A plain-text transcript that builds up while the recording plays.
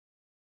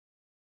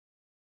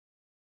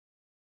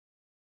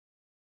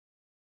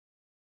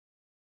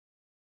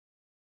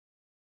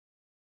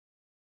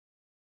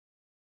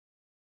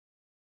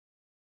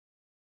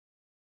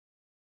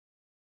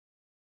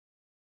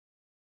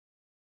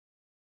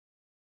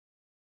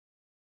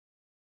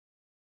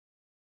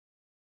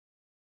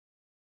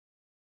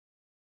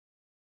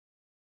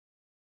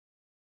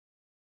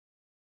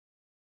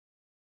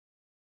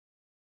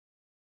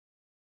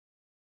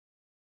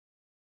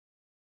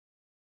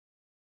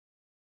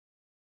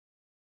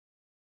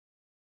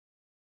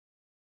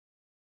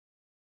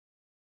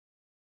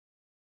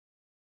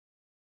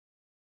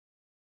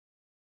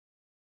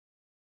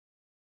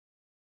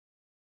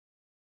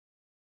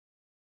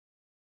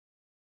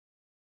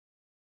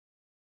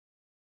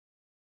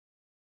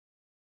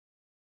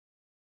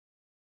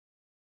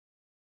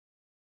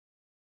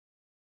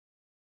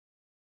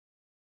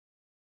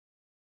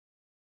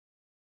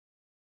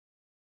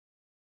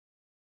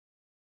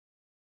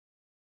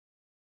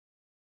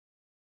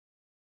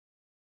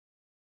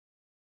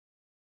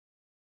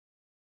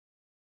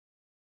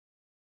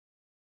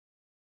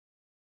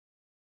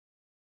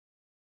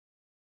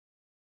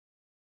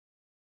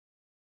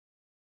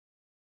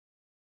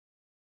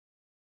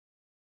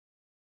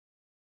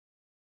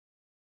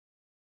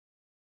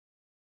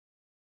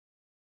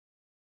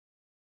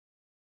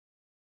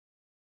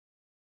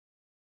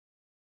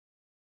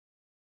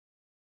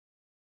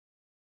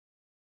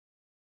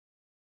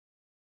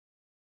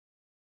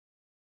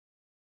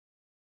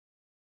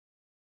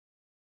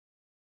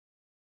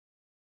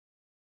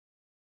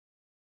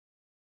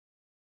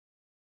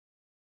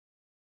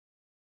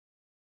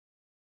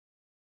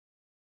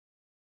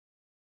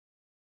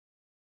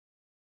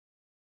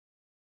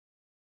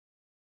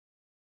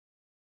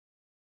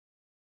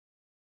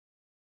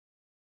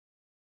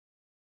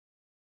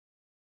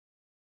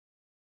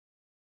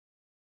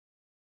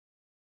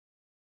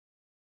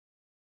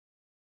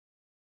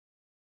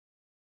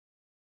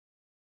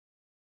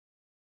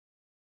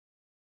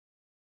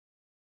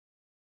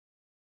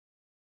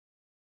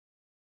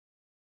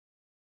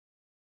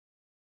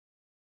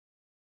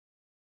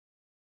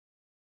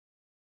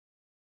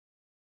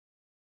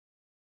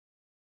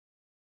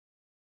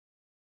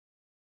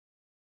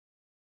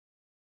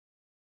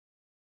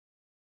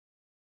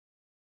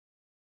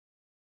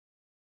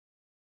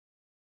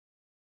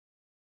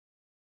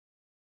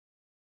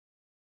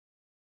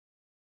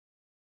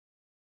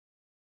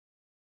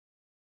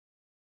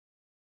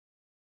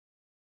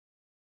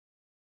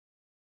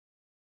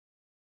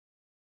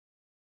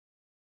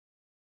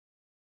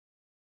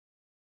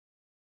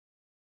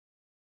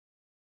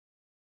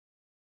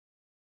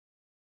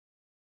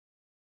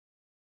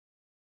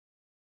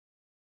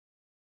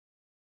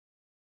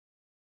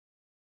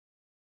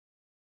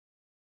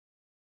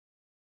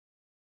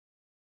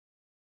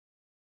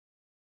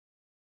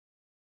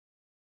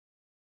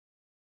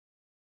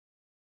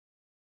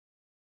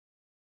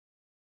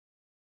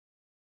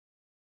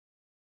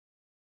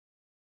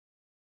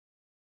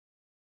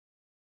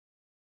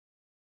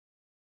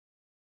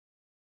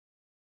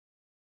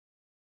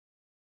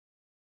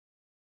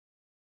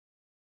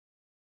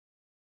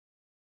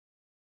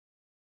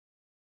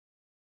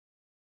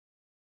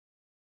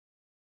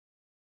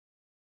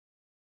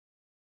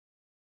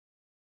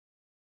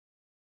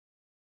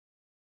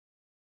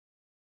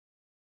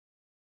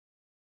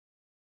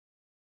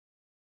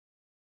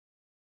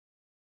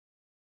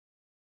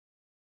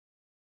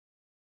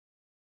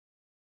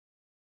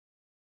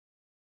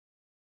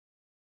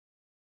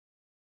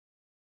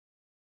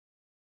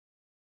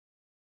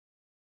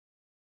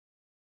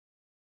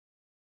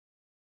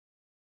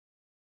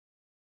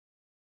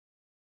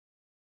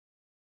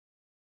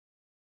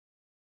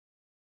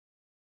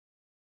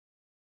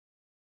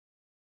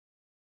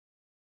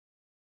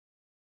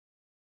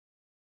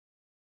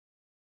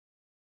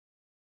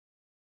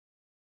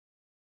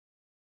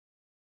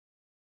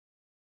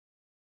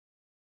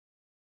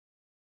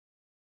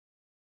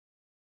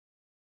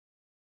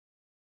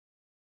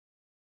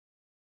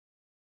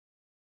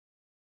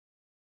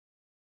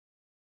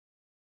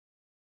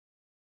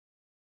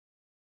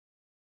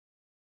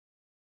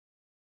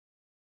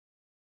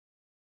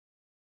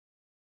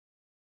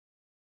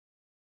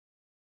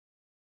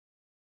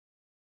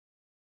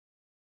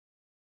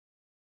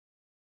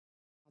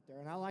there,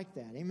 and I like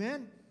that.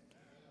 Amen?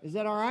 Is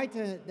that all right?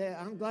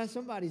 I'm glad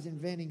somebody's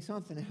inventing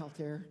something out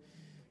there.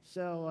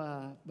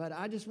 So, but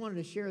I just wanted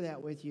to share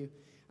that with you.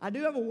 I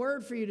do have a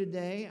word for you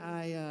today.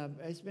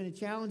 It's been a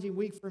challenging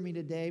week for me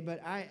today,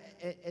 but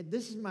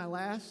this is my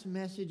last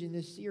message in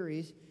this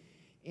series,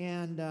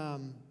 and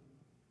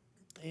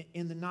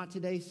in the Not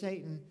Today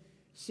Satan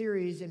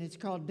series, and it's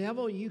called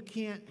Devil, You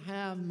Can't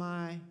Have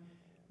My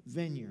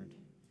Vineyard.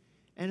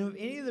 And of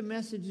any of the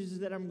messages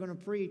that I'm going to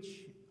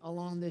preach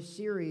along this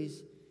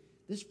series,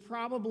 this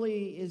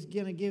probably is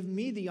going to give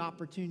me the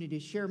opportunity to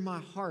share my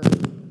heart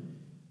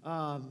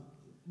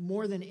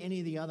more than any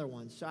of the other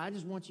ones. So I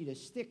just want you to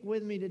stick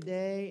with me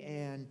today,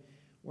 and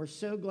we're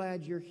so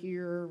glad you're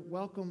here.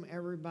 Welcome,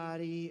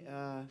 everybody.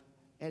 And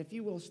if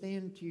you will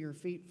stand to your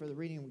feet for the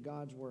reading of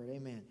God's Word,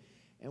 amen.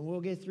 And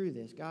we'll get through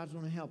this. God's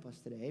going to help us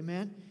today,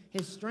 amen.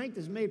 His strength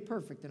is made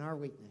perfect in our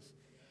weakness.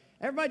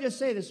 Everybody just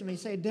say this to me.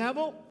 Say,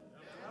 devil,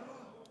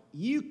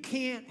 you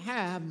can't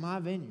have my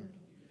vineyard.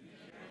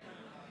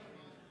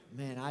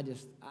 Man,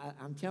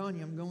 I'm telling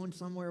you, I'm going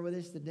somewhere with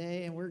this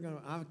today,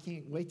 and I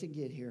can't wait to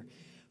get here.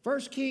 1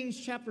 Kings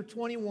chapter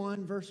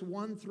 21, verse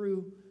 1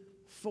 through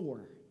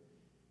 4.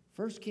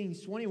 1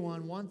 Kings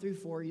 21, 1 through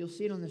 4. You'll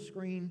see it on the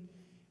screen,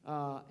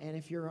 and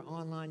if you're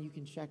online, you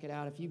can check it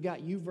out. If you've got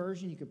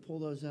YouVersion, you can pull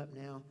those up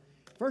now.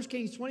 1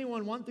 Kings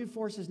 21, 1 through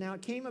 4 says, Now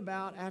it came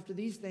about after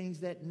these things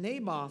that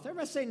Naboth,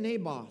 everybody say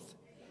Naboth,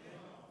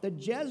 the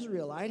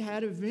Jezreelite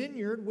had a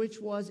vineyard which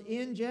was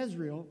in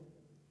Jezreel,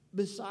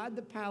 beside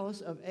the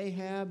palace of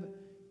Ahab,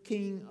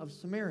 king of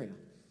Samaria.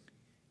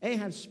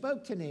 Ahab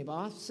spoke to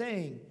Naboth,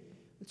 saying,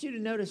 I want you to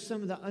notice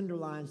some of the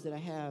underlines that I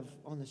have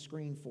on the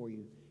screen for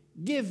you.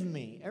 Give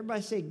me.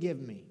 Everybody say, give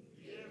me.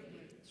 Give me.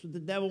 That's what the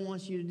devil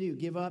wants you to do.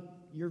 Give up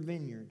your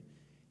vineyard.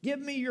 Give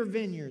me your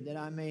vineyard that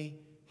I may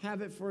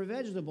have it for a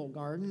vegetable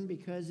garden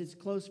because it's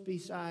close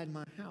beside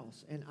my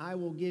house. And I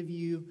will give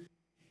you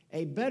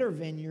a better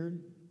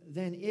vineyard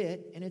than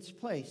it in its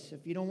place.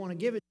 If you don't want to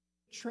give it,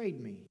 trade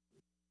me.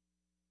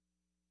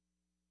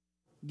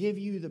 Give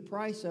you the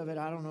price of it.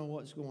 I don't know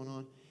what's going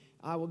on.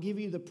 I will give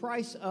you the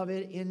price of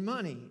it in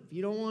money. If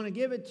you don't want to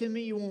give it to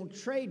me, you won't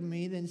trade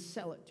me, then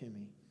sell it to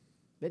me.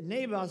 But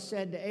Naboth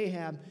said to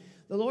Ahab,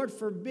 The Lord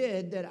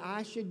forbid that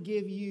I should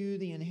give you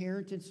the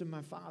inheritance of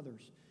my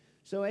fathers.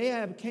 So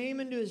Ahab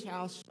came into his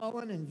house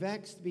sullen and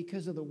vexed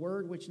because of the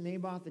word which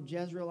Naboth the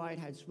Jezreelite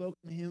had spoken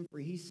to him. For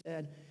he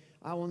said,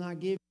 I will not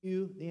give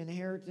you the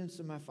inheritance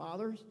of my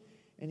fathers.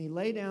 And he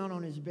lay down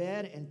on his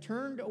bed and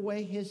turned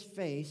away his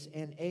face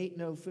and ate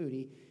no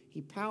food.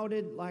 He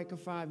pouted like a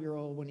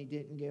 5-year-old when he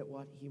didn't get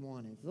what he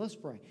wanted. Let's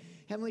pray.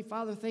 Heavenly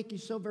Father, thank you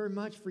so very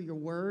much for your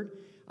word.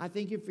 I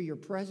thank you for your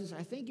presence.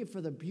 I thank you for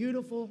the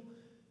beautiful,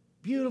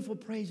 beautiful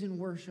praise and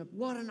worship.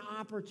 What an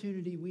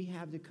opportunity we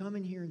have to come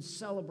in here and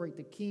celebrate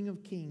the King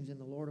of Kings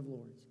and the Lord of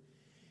Lords.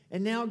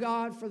 And now,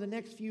 God, for the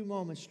next few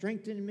moments,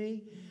 strengthen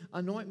me,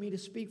 anoint me to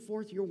speak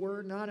forth your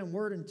word, not in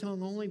word and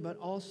tongue only, but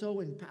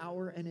also in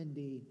power and in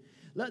deed.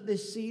 Let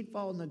this seed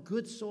fall in the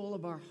good soil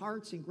of our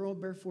hearts and grow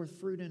and bear forth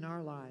fruit in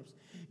our lives.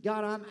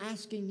 God, I'm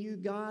asking you,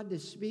 God, to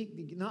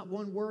speak not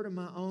one word of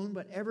my own,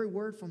 but every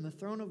word from the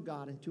throne of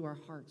God into our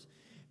hearts.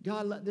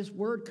 God, let this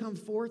word come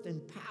forth in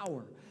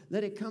power.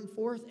 Let it come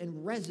forth and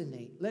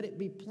resonate. Let it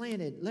be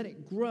planted. Let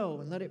it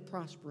grow and let it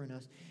prosper in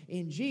us.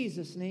 In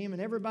Jesus' name.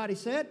 And everybody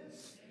said,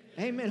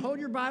 amen. Hold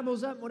your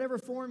Bibles up in whatever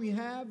form you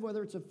have,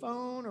 whether it's a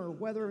phone or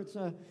whether it's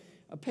a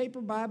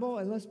paper Bible,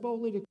 and let's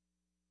boldly declare.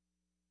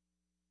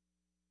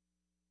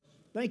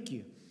 Thank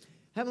you.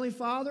 Heavenly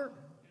Father,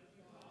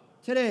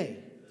 today,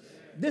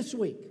 this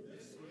week,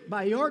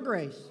 by your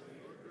grace,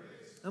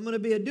 I'm going to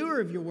be a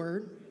doer of your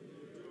word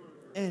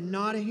and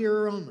not a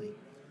hearer only,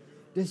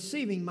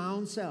 deceiving my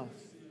own self.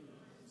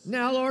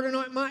 Now, Lord,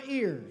 anoint my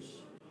ears,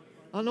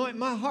 anoint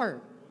my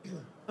heart,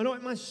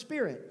 anoint my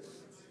spirit,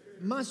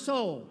 my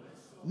soul,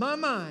 my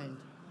mind,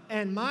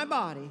 and my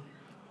body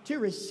to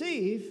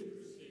receive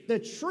the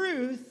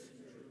truth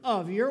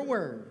of your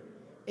word.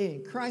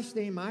 In Christ's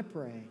name I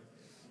pray.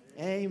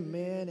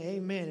 Amen,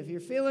 amen. If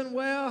you're feeling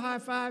well, high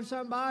five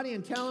somebody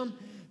and tell them,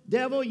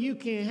 devil, you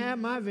can't have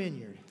my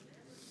vineyard.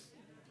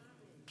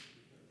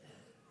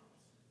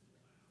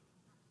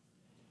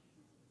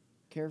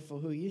 Careful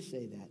who you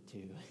say that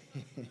to.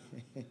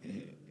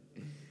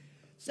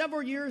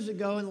 Several years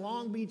ago in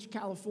Long Beach,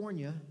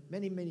 California,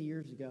 many, many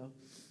years ago,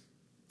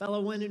 a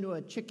fellow went into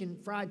a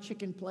fried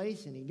chicken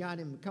place, and he got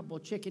him a couple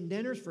of chicken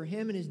dinners for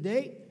him and his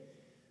date.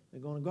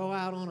 They're going to go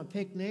out on a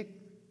picnic.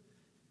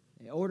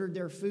 They ordered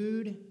their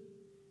food.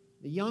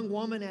 The young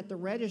woman at the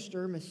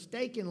register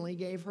mistakenly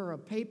gave him a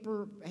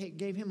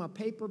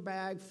paper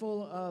bag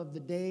full of the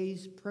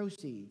day's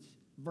proceeds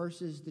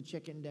versus the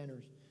chicken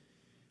dinners.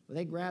 Well,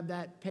 they grabbed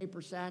that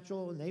paper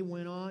satchel and they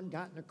went on,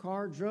 got in the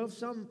car, drove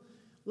some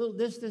little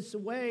distance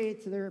away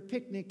to their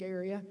picnic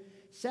area,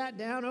 sat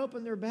down,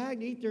 opened their bag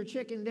to eat their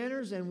chicken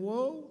dinners, and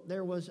whoa,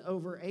 there was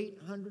over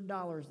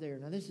 $800 there.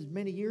 Now, this is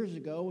many years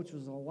ago, which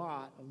was a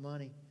lot of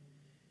money.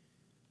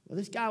 Well,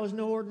 this guy was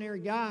no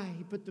ordinary guy.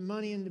 He put the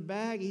money in the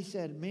bag. He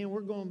said, man,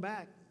 we're going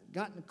back.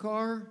 Got in the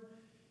car,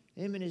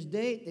 Him and his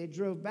date, they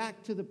drove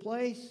back to the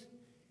place,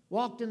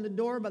 walked in the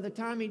door. By the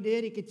time he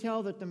did, he could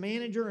tell that the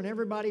manager and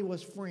everybody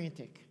was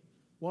frantic.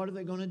 What are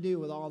they going to do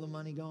with all the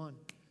money gone?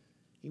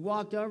 He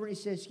walked over and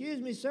he said, "Excuse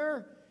me,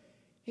 sir."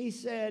 He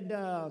said,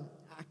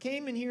 "I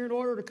came in here and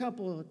ordered a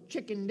couple of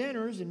chicken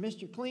dinners," and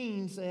Mr.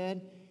 Clean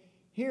said,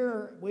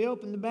 "Here, we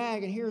opened the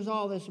bag and here's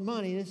all this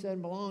money. This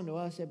doesn't belong to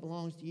us, it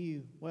belongs to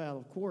you." Well,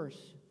 of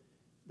course,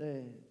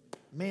 the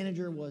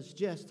manager was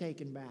just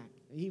taken back.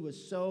 He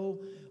was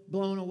so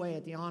blown away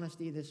at the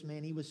honesty of this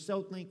man. He was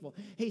so thankful.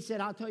 He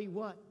said, "I'll tell you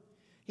what."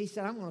 He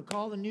said, "I'm going to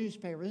call the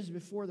newspaper." This is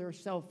before there were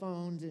cell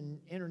phones and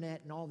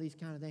internet and all these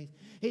kind of things.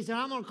 He said,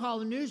 "I'm going to call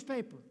the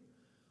newspaper.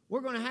 We're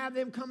going to have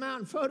them come out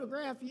and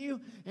photograph you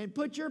and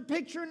put your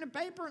picture in the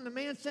paper." And the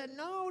man said,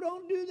 "No,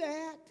 don't do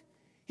that."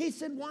 He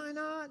said, "Why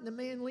not?" And the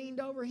man leaned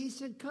over. He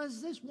said,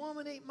 "Because this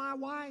woman ain't my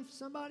wife,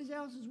 somebody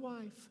else's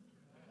wife."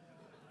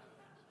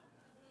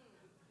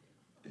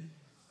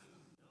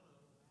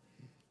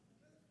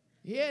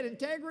 He had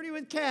integrity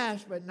with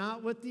cash, but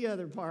not with the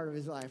other part of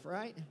his life,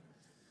 right?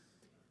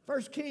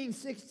 1 Kings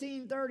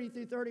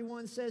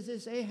 16:30-31 says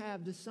this: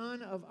 "Ahab, the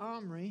son of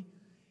Omri,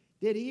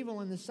 did evil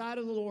in the sight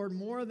of the Lord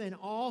more than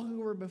all who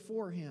were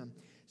before him."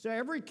 So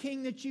every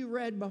king that you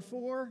read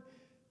before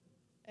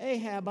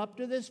Ahab up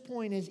to this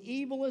point, as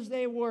evil as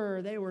they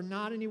were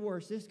not any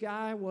worse. This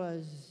guy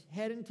was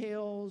head and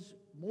tails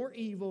more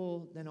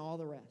evil than all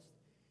the rest.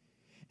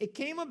 It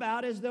came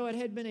about as though it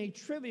had been a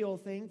trivial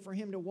thing for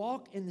him to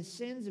walk in the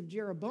sins of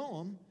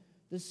Jeroboam,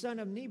 the son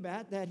of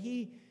Nebat, that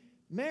he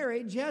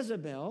married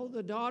Jezebel,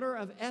 the daughter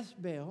of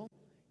Ethbaal,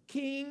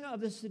 king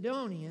of the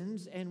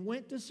Sidonians, and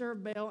went to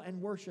serve Baal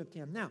and worshiped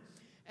him. Now,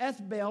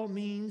 Ethbaal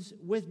means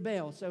with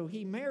Baal. So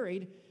he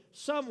married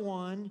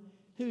someone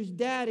whose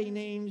daddy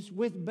names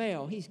with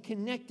Baal. He's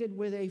connected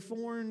with a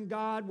foreign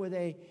god, with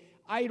a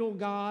idol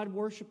god,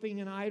 worshiping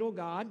an idol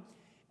god.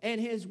 And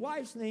his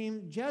wife's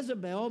name,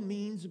 Jezebel,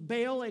 means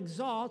Baal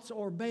exalts,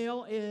 or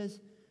Baal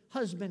is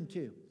husband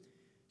to.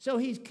 So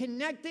he's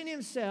connecting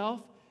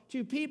himself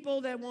to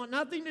people that want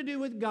nothing to do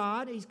with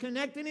God. He's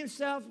connecting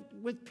himself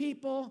with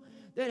people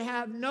that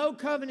have no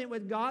covenant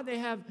with God. They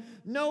have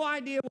no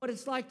idea what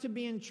it's like to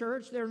be in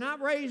church. They're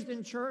not raised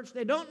in church.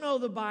 They don't know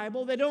the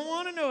Bible. They don't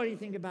want to know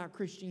anything about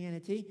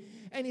Christianity.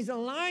 And he's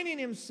aligning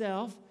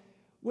himself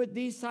with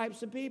these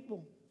types of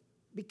people.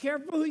 Be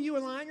careful who you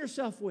align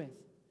yourself with.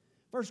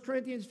 1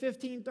 Corinthians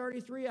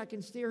 15:33, I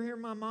can still hear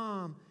my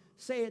mom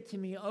say it to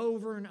me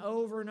over and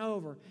over and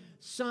over.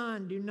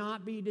 "Son, do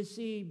not be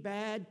deceived.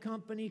 Bad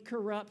company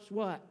corrupts"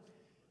 what?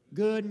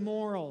 Good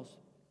morals.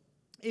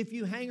 If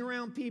you hang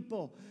around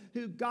people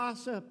who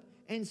gossip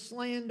and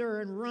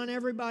slander and run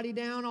everybody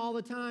down all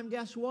the time,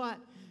 guess what?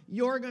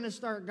 You're going to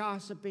start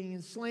gossiping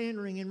and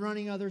slandering and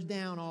running others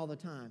down all the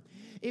time.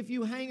 If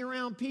you hang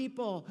around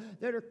people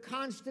that are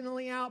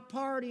constantly out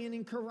partying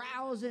and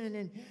carousing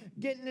and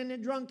getting into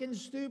drunken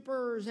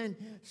stupors and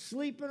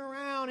sleeping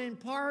around and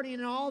partying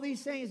and all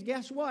these things,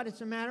 guess what?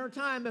 It's a matter of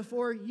time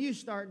before you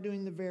start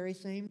doing the very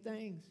same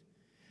things.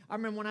 I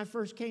remember when I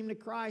first came to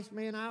Christ,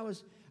 man,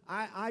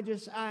 I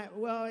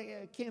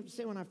can't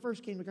say when I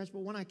first came to Christ, but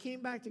when I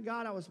came back to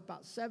God, I was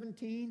about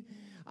 17.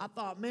 I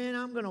thought, man,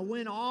 I'm going to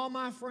win all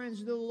my friends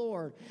to the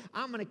Lord.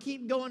 I'm going to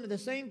keep going to the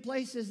same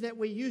places that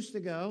we used to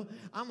go.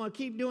 I'm going to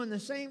keep doing the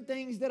same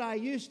things that I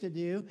used to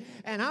do,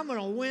 and I'm going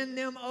to win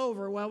them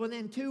over. Well,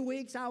 within 2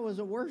 weeks, I was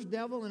a worse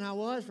devil than I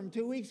was from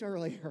 2 weeks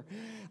earlier.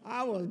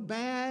 I was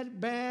bad,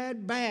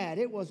 bad, bad.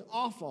 It was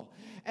awful.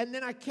 And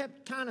then I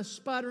kept kind of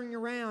sputtering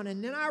around,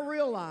 and then I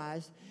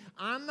realized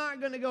I'm not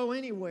going to go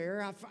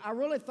anywhere. I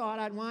really thought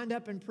I'd wind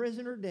up in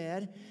prison or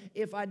dead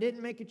if I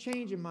didn't make a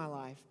change in my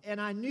life. And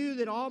I knew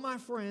that all my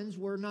friends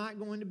were not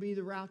going to be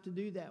the route to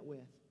do that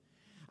with.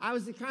 I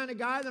was the kind of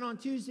guy that on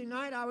Tuesday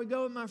night I would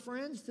go with my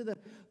friends to the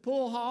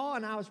pool hall,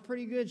 and I was a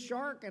pretty good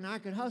shark, and I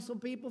could hustle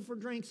people for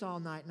drinks all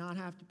night and not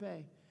have to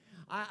pay.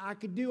 I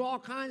could do all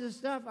kinds of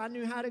stuff. I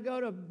knew how to go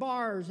to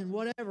bars and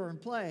whatever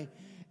and play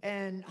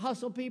and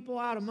hustle people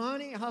out of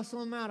money,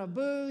 hustle them out of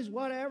booze,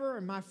 whatever,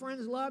 and my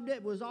friends loved it.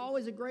 It was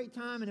always a great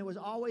time, and it was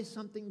always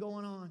something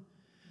going on.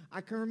 I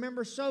can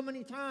remember so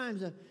many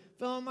times I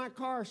fell in my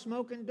car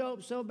smoking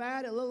dope so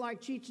bad it looked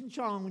like Cheech and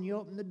Chong when you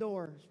open the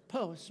door.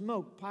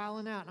 Smoke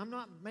piling out. I'm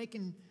not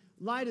making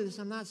light of this.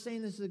 I'm not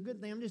saying this is a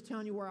good thing. I'm just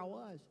telling you where I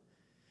was.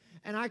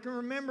 And I can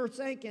remember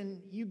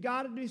thinking, you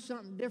got to do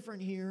something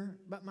different here,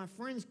 but my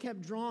friends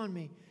kept drawing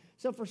me.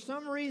 So for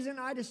some reason,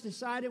 I just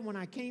decided when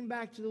I came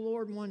back to the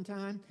Lord one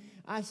time,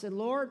 I said,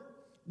 Lord,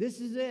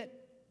 this is it.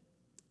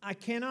 I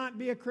cannot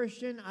be a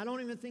Christian. I don't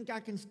even think I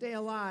can stay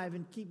alive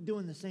and keep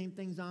doing the same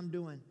things I'm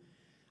doing.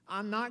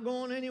 I'm not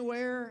going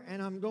anywhere,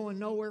 and I'm going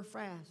nowhere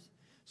fast.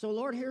 So,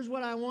 Lord, here's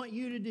what I want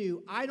you to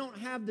do. I don't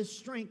have the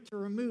strength to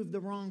remove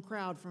the wrong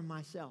crowd from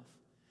myself.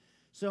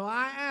 So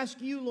I ask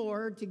you,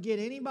 Lord, to get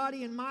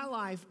anybody in my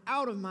life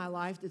out of my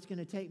life that's going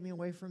to take me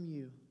away from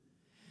you.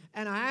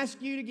 And I ask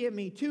you to give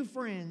me 2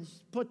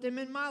 friends, put them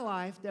in my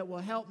life that will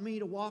help me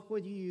to walk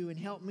with you and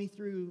help me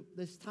through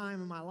this time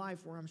in my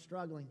life where I'm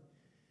struggling.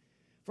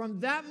 From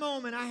that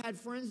moment, I had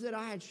friends that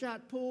I had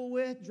shot pool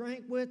with,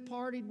 drank with,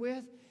 partied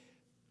with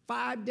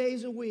 5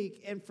 days a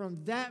week. And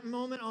from that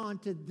moment on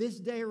to this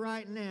day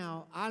right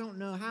now, I don't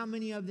know how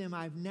many of them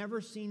I've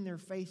never seen their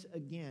face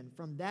again.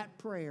 From that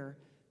prayer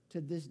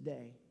to this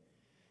day.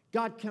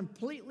 God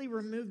completely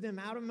removed them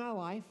out of my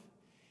life.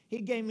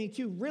 He gave me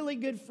 2 really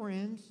good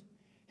friends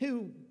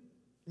who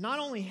not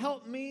only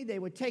helped me, they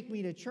would take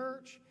me to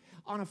church.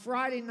 On a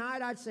Friday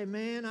night, I'd say,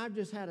 man, I've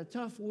just had a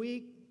tough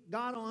week.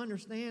 God will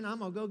understand. I'm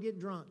going to go get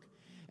drunk.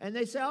 And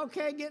they say,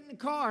 okay, get in the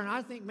car. And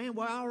I think, man,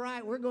 well, all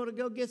right, we're going to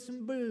go get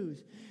some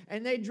booze.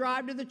 And they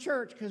drive to the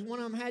church because one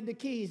of them had the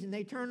keys. And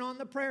they turn on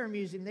the prayer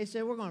music. And they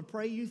say, we're going to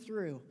pray you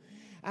through.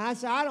 And I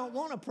said, I don't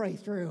want to pray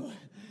through.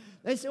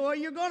 They said, well,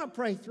 you're going to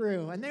pray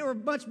through. And they were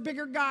much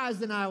bigger guys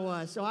than I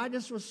was. So I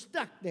just was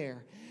stuck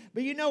there.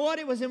 But you know what?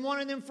 It was in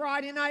one of them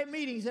Friday night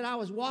meetings that I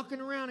was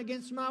walking around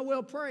against my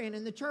will praying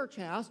in the church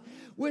house,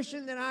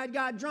 wishing that I'd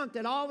got drunk,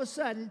 that all of a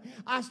sudden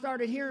I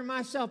started hearing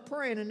myself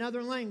pray in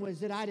another language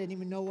that I didn't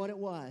even know what it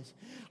was.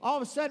 All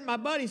of a sudden my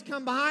buddies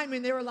come behind me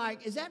and they were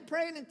like, is that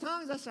praying in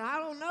tongues? I said, I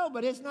don't know,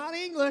 but it's not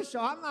English, so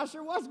I'm not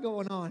sure what's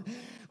going on.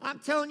 I'm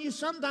telling you,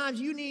 sometimes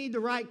you need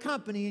the right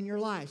company in your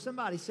life.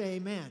 Somebody say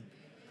amen.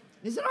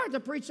 Is it hard to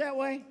preach that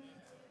way?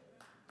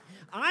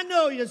 I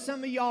know that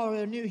some of y'all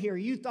are new here.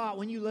 You thought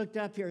when you looked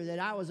up here that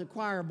I was a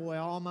choir boy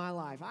all my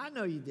life. I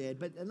know you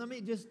did, but let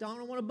me just,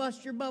 don't want to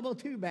bust your bubble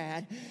too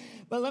bad.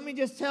 But let me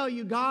just tell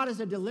you, God is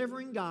a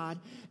delivering God,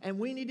 and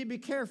we need to be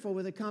careful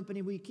with the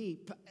company we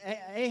keep.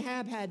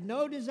 Ahab had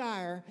no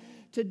desire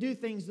to do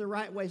things the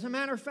right way. As a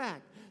matter of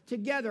fact,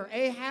 together,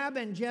 Ahab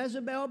and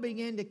Jezebel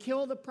began to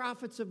kill the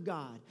prophets of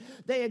God.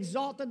 They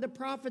exalted the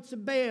prophets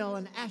of Baal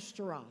and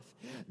Ashtaroth.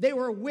 They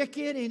were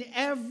wicked in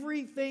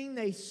everything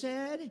they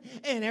said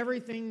and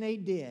everything they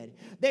did.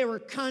 They were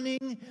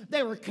cunning.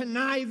 They were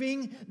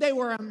conniving. They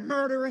were a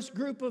murderous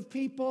group of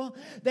people.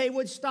 They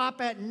would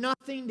stop at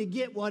nothing to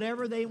get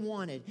whatever they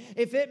wanted.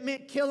 If it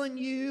meant killing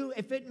you,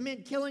 if it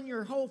meant killing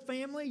your whole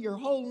family, your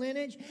whole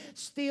lineage,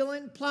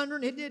 stealing,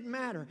 plundering, it didn't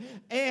matter.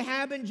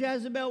 Ahab and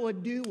Jezebel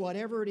would do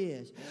whatever it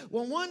is.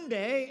 Well, one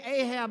day,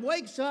 Ahab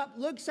wakes up,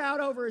 looks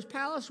out over his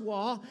palace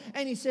wall,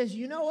 and he says,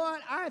 you know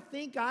what? I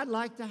think I'd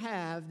like to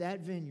have that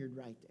vineyard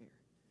right there.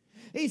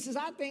 He says,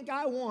 I think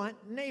I want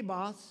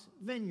Naboth's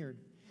vineyard.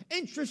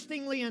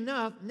 Interestingly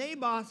enough,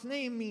 Naboth's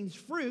name means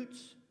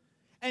fruits,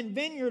 and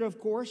vineyard, of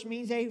course,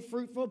 means a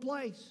fruitful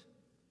place.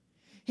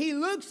 He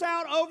looks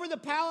out over the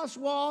palace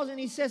walls, and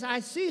he says,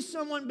 I see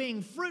someone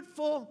being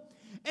fruitful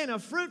in a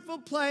fruitful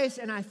place,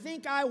 and I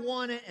think I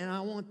want it, and I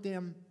want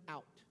them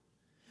out.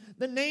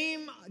 The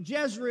name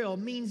Jezreel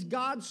means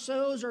God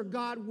sows or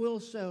God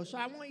will sow. So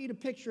I want you to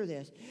picture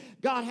this.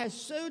 God has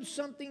sowed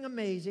something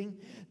amazing.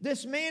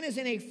 This man is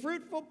in a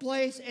fruitful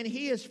place and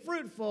he is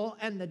fruitful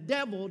and the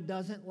devil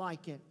doesn't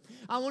like it.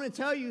 I want to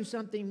tell you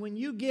something. When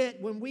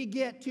we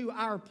get to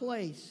our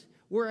place,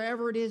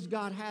 wherever it is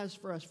God has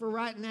for us, for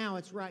right now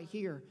it's right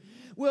here.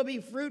 We'll be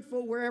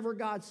fruitful wherever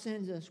God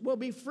sends us. We'll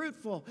be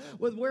fruitful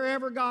with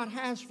wherever God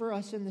has for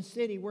us in the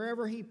city,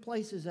 wherever He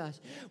places us.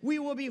 We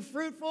will be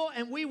fruitful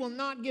and we will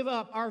not give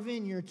up our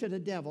vineyard to the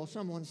devil.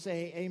 Someone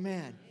say amen.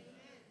 Amen.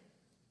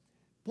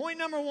 Point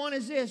number 1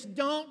 is this.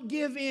 Don't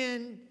give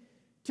in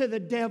to the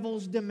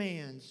devil's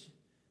demands.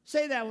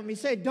 Say that with me.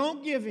 Say,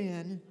 don't give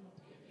in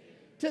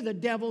to the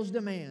devil's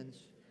demands.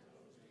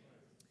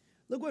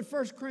 Look what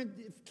 1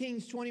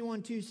 Kings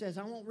 21:2 says.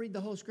 I won't read the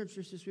whole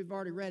scripture since we've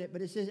already read it,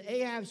 but it says,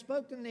 Ahab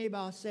spoke to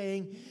Naboth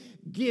saying,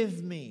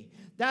 give me.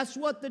 That's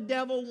what the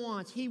devil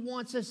wants. He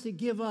wants us to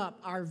give up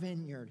our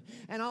vineyard.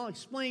 And I'll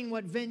explain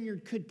what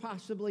vineyard could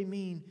possibly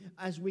mean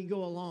as we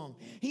go along.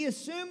 He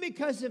assumed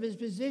because of his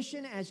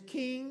position as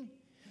king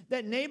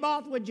that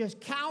Naboth would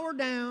just cower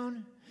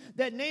down,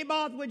 that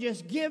Naboth would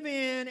just give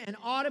in and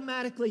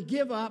automatically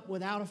give up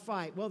without a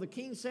fight. Well, the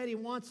king said he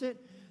wants it.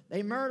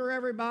 They murder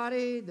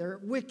everybody. They're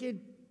wicked,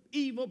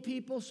 evil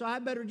people, so I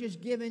better just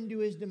give in to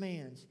his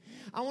demands.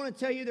 I want to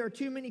tell you there are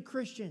too many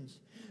Christians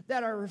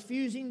that are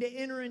refusing to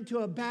enter into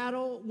a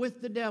battle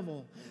with the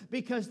devil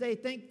because they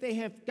think they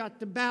have got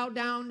to bow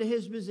down to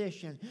his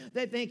position.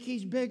 They think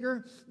he's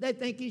bigger. They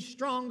think he's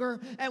stronger.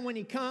 And when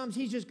he comes,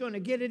 he's just going to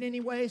get it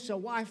anyway, so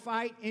why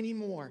fight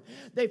anymore?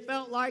 They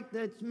felt like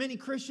that many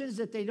Christians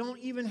that they don't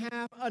even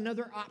have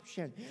another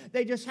option.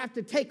 They just have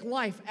to take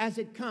life as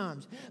it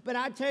comes. But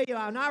I tell you,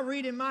 when I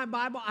read in my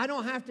Bible, I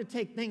don't have to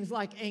take things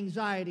like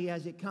anxiety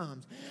as it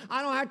comes.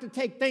 I don't have to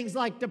take things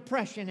like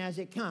depression as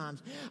it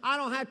comes. I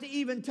don't have to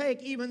even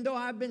take, even though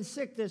I've been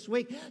sick this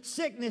week,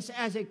 sickness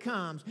as it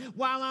comes.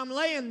 While I'm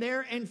laying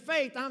there in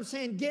faith, I'm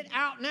saying, get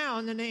out now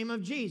in the name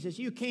of Jesus.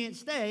 You can't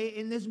stay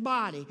in this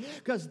body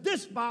because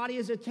this body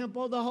is a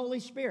temple of the Holy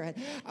Spirit.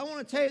 I want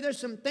to tell you there's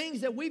some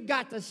things that we've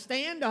got to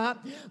stand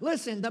up.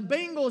 Listen, the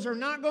Bengals are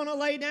not going to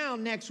lay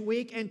down next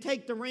week and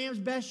take the Rams'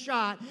 best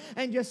shot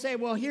and just say,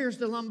 well, here's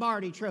the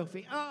Lombardi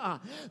trophy.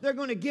 They're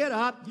going to get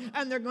up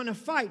and they're going to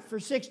fight for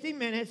 60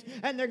 minutes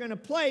and they're going to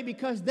play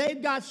because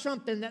they've got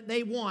something that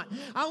they want.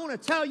 I want to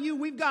tell you,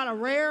 we've got to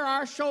rear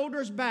our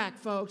shoulders back,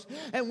 folks.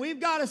 And we've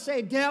got to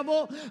say,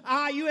 devil,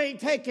 you ain't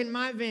taking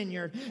my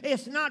vineyard.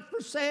 It's not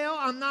for sale.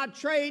 I'm not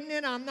trading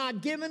it. I'm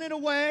not giving it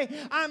away.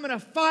 I'm going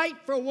to fight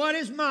for what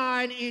is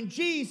mine in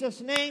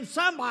Jesus' name.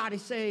 Somebody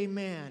say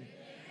amen.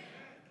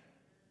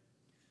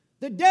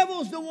 The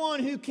devil's the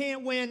one who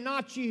can't win,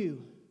 not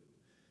you.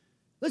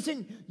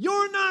 Listen,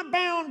 you're not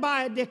bound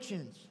by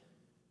addictions.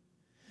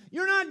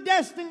 You're not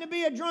destined to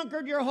be a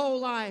drunkard your whole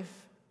life.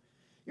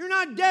 You're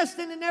not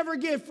destined to never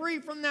get free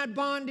from that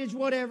bondage,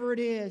 whatever it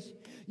is.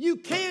 You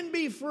can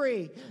be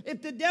free.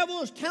 If the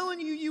devil is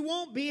telling you you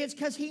won't be, it's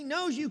because he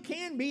knows you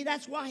can be.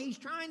 That's why he's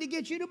trying to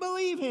get you to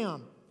believe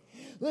him.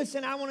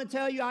 Listen, I want to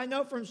tell you, I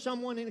know from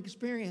someone in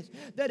experience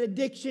that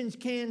addictions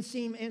can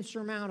seem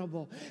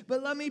insurmountable.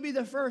 But let me be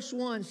the first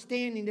one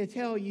standing to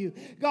tell you,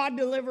 God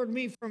delivered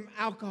me from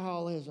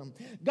alcoholism.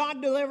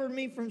 God delivered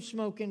me from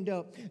smoking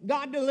dope.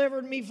 God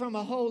delivered me from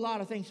a whole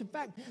lot of things. In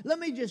fact, let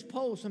me just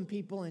poll some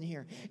people in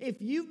here. If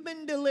you've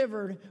been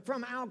delivered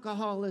from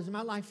alcoholism,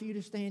 I'd like for you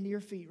to stand to your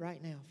feet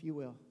right now, if you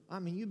will. I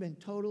mean, you've been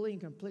totally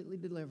and completely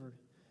delivered.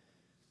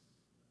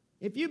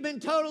 If you've been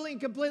totally and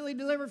completely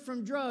delivered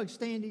from drugs,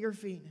 stand to your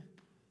feet.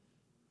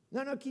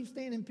 No, keep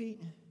standing,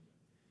 Pete.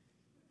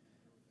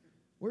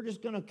 We're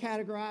just going to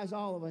categorize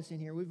all of us in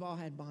here. We've all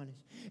had bondage.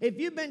 If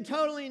you've been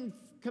totally and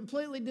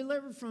completely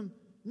delivered from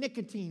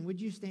nicotine, would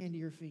you stand to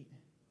your feet?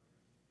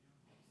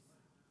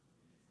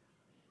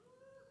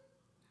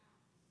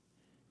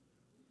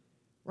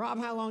 Rob,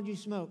 how long did you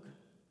smoke?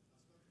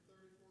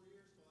 34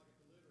 years till I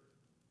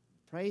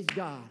got delivered. Praise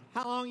God.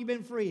 How long you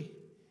been free? 20 years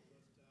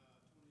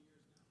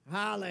now.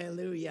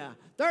 Hallelujah.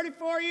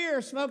 34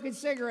 years smoking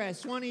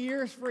cigarettes, 20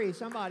 years free.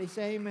 Somebody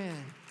say amen.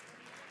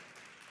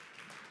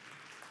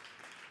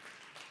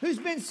 Who's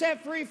been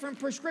set free from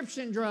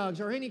prescription drugs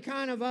or any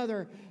kind of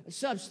other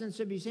substance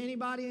abuse?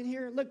 Anybody in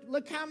here?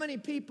 Look how many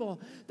people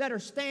that are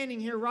standing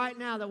here right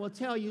now that will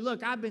tell you,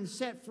 look, I've been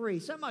set free.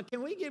 Somebody,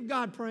 can we give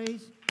God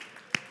praise?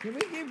 Can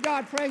we give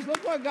God praise?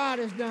 Look what God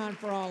has done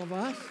for all of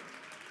us.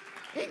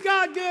 Ain't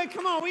God good?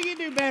 Come on, we can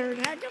do better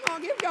than that. Come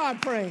on, give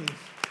God praise.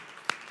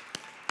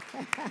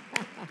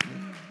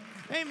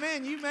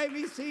 Amen. You may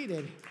be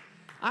seated.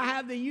 I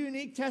have the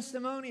unique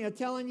testimony of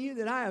telling you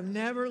that I have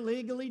never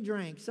legally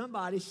drank.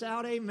 Somebody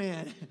shout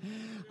amen.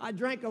 I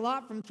drank a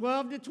lot from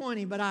 12 to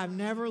 20, but I've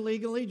never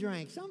legally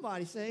drank.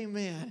 Somebody say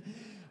amen.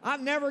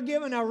 I've never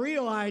given a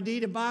real ID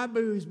to buy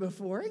booze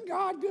before. Ain't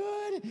God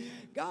good?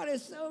 God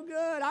is so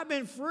good. I've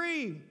been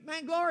free.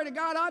 Man, glory to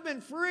God, I've been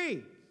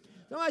free.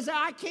 Somebody say,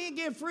 I can't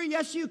get free.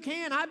 Yes, you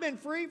can. I've been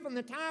free from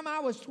the time I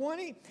was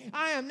 20.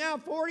 I am now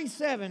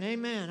 47.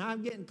 Amen.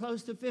 I'm getting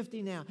close to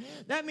 50 now.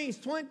 That means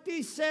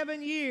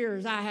 27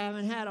 years I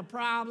haven't had a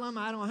problem.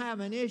 I don't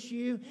have an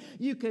issue.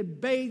 You could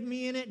bathe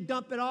me in it,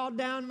 dump it all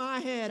down my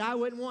head. I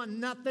wouldn't want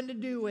nothing to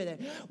do with it.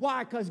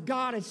 Why? Because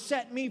God has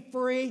set me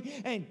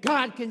free, and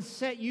God can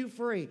set you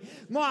free.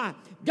 Why?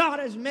 God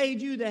has made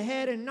you the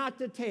head and not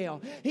the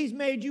tail. He's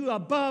made you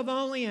above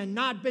only and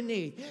not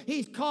beneath.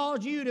 He's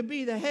called you to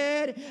be the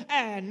head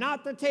and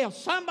not the tail.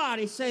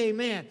 Somebody say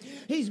amen.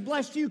 He's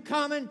blessed you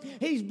coming.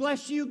 He's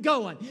blessed you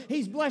going.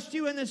 He's blessed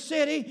you in the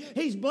city.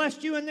 He's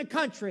blessed you in the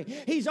country.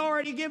 He's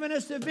already given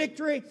us the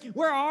victory.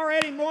 We're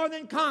already more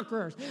than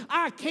conquerors.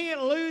 I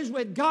can't lose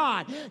with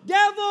God.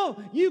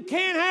 Devil, you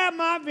can't have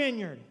my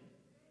vineyard.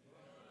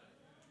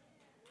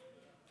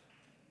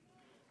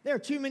 There are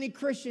too many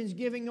Christians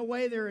giving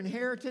away their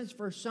inheritance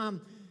for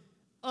some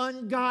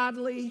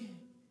ungodly,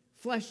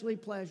 fleshly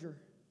pleasure.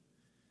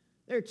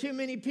 There are too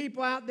many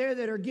people out there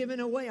that are giving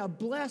away a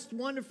blessed,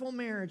 wonderful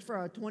marriage for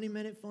a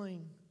 20-minute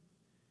fling.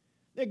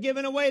 They're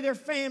giving away their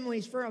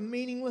families for a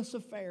meaningless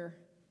affair.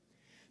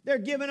 They're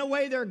giving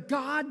away their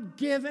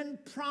God-given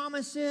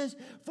promises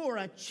for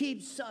a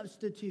cheap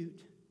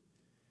substitute.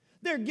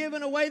 They're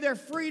giving away their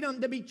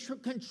freedom to be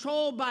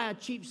controlled by a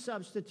cheap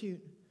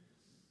substitute.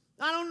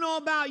 I don't know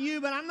about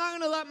you, but I'm not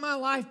going to let my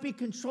life be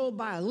controlled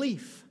by a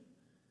leaf.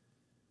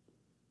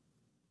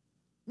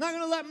 I'm not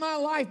going to let my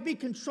life be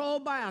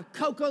controlled by a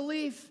cocoa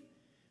leaf,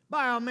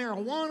 by a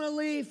marijuana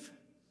leaf,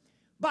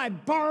 by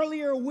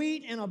barley or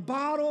wheat in a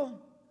bottle,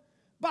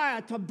 by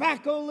a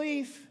tobacco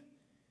leaf.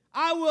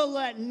 I will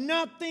let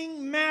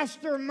nothing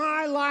master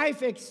my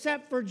life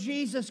except for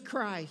Jesus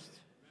Christ.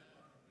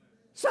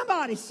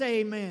 Somebody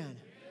say amen.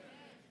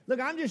 Look,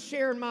 I'm just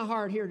sharing my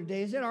heart here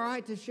today. Is it all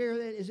right to share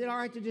that? Is it all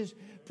right to just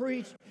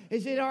preach?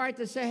 Is it all right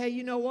to say, hey,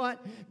 you know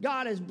what?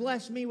 God has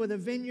blessed me with a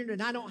vineyard,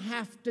 and I don't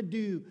have to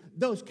do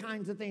those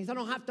kinds of things. I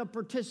don't have to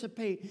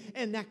participate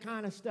in that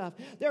kind of stuff.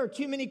 There are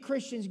too many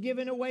Christians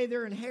giving away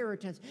their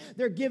inheritance.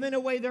 They're giving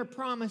away their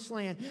promised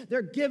land.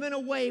 They're giving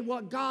away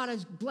what God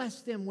has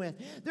blessed them with.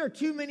 There are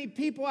too many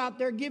people out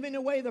there giving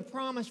away the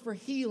promise for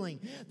healing,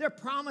 their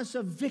promise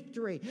of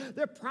victory,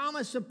 their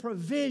promise of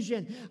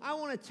provision. I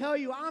want to tell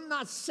you, I'm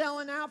not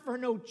selling out for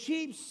no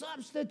cheap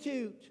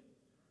substitute.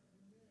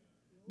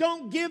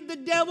 Don't give the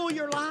devil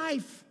your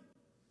life.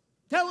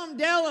 Tell him,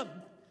 devil,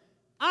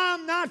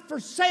 I'm not for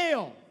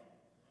sale.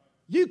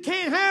 You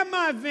can't have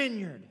my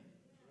vineyard.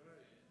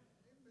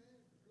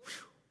 Whew.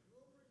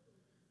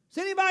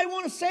 Does anybody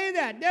want to say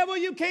that? Devil,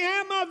 you can't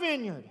have my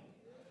vineyard.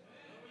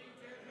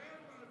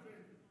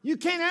 You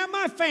can't have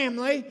my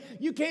family.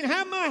 You can't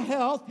have my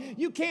health.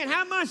 You can't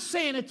have my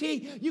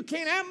sanity. You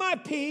can't have my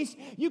peace.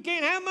 You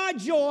can't have my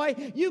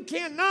joy. You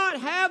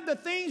cannot have the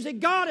things that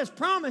God has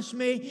promised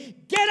me.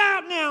 Get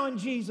out now in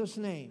Jesus'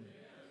 name.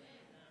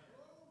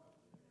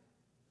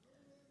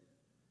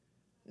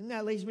 And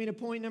that leads me to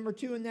point number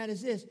 2, and that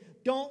is this.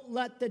 Don't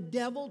let the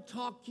devil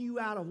talk you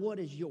out of what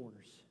is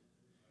yours.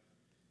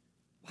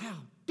 Wow.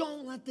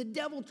 Don't let the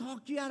devil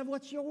talk you out of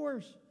what's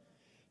yours.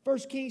 1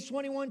 Kings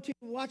 21:2.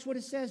 Watch what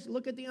it says.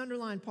 Look at the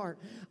underlined part.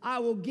 I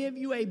will give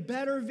you a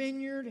better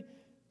vineyard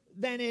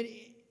than it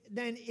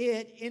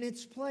in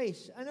its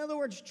place. In other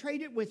words,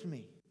 trade it with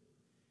me.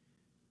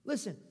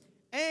 Listen,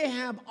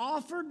 Ahab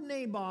offered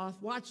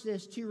Naboth, watch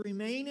this, to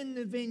remain in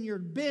the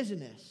vineyard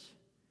business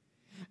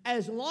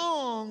as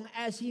long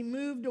as he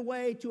moved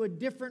away to a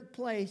different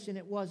place and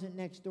it wasn't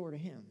next door to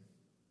him.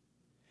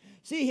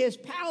 See, his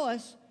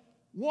palace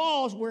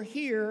walls were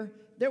here.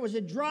 There was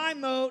a dry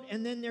moat,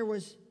 and then there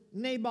was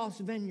Naboth's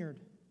vineyard.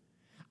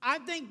 I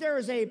think there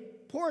is a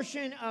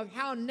portion of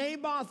how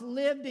Naboth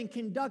lived and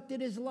conducted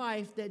his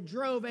life that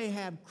drove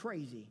Ahab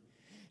crazy.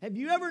 Have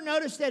you ever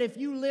noticed that if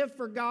you live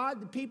for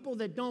God, the people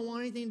that don't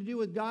want anything to do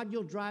with God,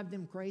 you'll drive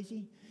them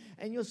crazy?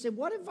 And you'll say,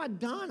 what have I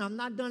done? I've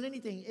not done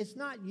anything. It's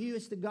not you,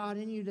 it's the God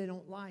in you they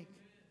don't like.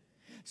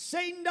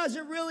 Satan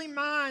doesn't really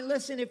mind,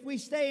 listen, if we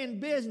stay in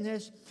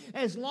business,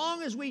 as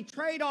long as we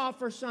trade off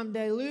for some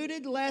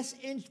diluted, less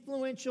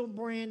influential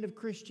brand of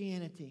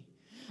Christianity.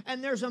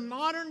 And there's a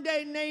modern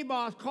day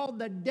Naboth called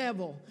the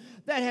devil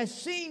that has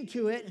seen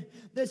to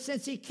it that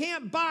since he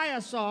can't buy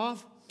us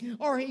off,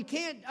 or he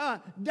can't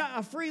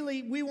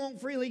we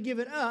won't freely give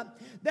it up,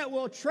 that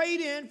we'll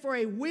trade in for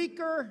a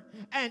weaker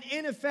and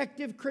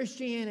ineffective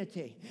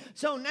Christianity.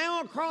 So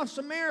now across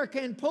America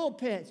in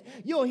pulpits,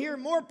 you'll hear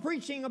more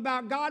preaching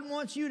about God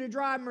wants you to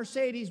drive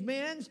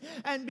Mercedes-Benz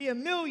and be a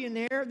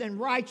millionaire than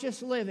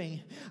righteous living.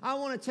 I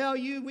want to tell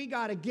you, we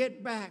got to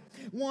get back.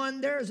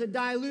 One, there's a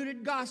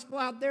diluted gospel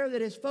out there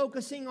that is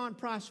focusing on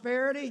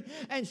prosperity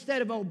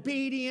instead of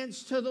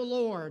obedience to the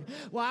Lord.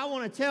 Well, I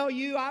want to tell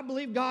you, I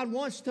believe God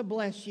wants to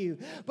bless you.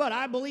 But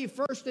I believe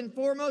first and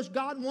foremost,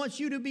 God wants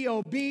you to be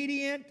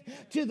obedient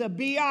to the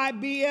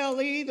Bible,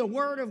 the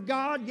Word of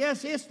God.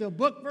 Yes, it's the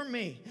book for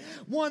me.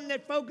 One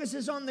that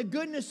focuses on the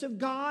goodness of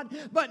God,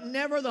 but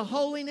never the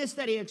holiness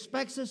that He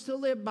expects us to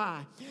live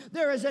by.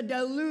 There is a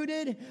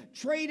diluted,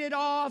 traded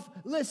off.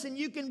 Listen,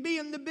 you can be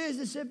in the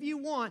business if you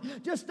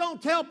want. Just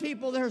don't tell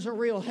people there's a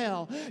real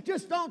hell.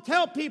 Just don't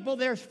tell people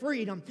there's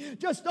freedom.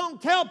 Just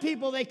don't tell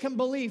people they can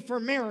believe for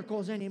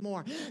miracles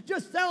anymore.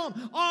 Just tell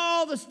them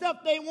all the stuff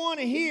they want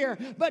to hear,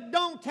 but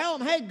don't tell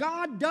them, hey,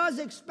 God does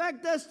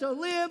expect us to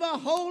live a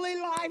holy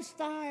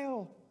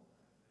lifestyle.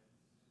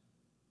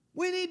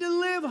 We need to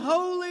live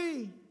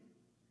holy.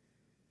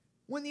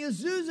 When the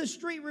Azusa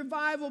Street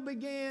revival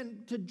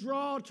began to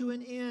draw to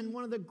an end,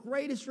 one of the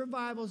greatest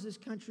revivals this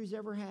country's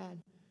ever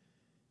had,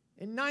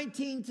 in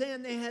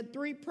 1910, they had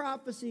 3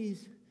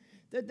 prophecies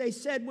that they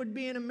said would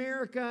be in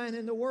America and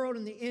in the world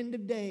in the end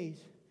of days.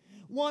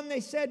 One,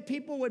 they said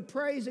people would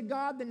praise a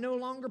God they no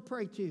longer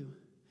pray to.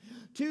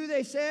 2,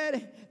 they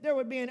said there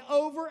would be an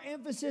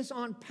overemphasis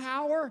on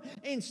power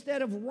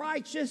instead of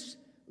righteous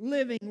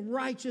living,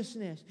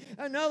 righteousness.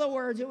 In other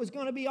words, it was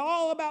going to be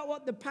all about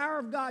what the power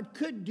of God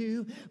could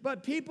do,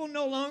 but people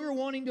no longer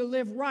wanting to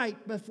live right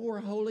before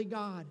a holy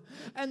God.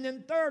 And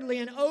then thirdly,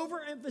 an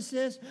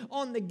overemphasis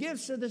on the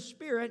gifts of the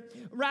Spirit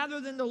rather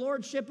than the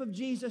lordship of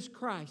Jesus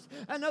Christ.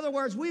 In other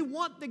words, we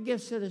want the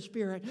gifts of the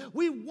Spirit.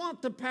 We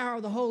want the power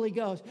of the Holy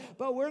Ghost,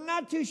 but we're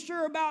not too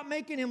sure about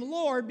making Him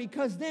Lord,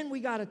 because then we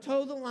got to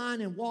toe the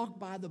line and walk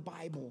by the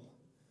Bible.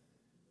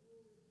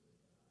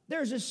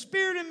 There's a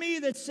spirit in me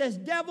that says,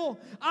 devil,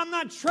 I'm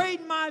not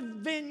trading my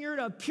vineyard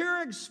of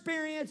pure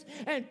experience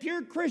and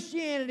pure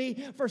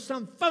Christianity for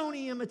some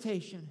phony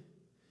imitation.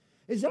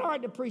 Is it all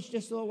right to preach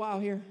just a little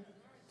while here?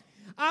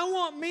 I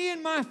want me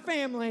and my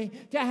family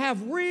to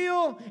have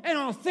real and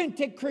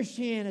authentic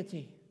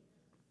Christianity.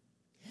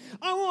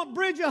 I want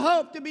Bridge of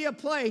Hope to be a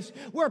place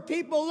where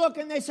people look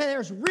and they say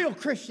there's real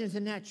Christians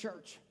in that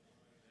church.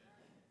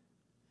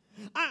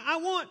 I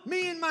want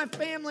me and my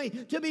family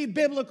to be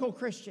biblical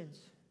Christians.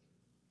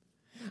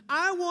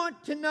 I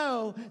want to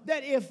know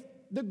that if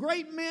the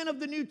great men of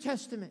the New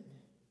Testament,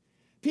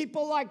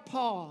 people like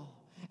Paul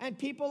and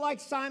people like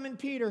Simon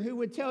Peter, who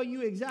would tell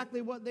you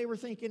exactly what they were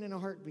thinking in a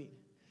heartbeat,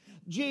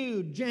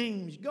 Jude,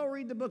 James, go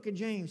read the book of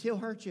James, he'll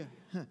hurt you.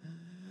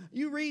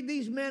 You read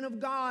these men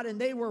of God,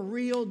 and they were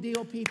real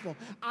deal people.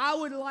 I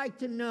would like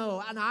to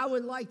know, and I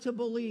would like to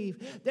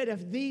believe that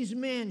if these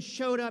men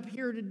showed up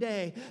here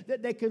today,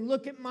 that they could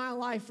look at my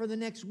life for the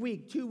next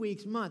week, 2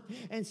 weeks, month,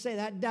 and say,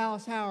 that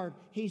Dallas Howard,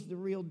 he's the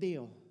real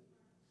deal.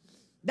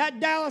 That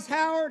Dallas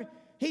Howard,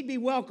 he'd be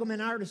welcome in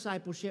our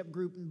discipleship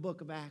group in the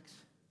book of Acts.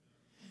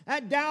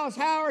 That Dallas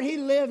Howard, he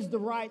lives the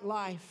right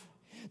life.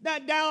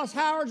 That Dallas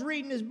Howard's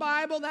reading his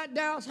Bible. That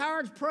Dallas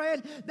Howard's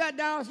praying. That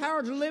Dallas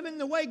Howard's living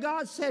the way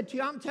God said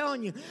to. I'm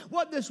telling you,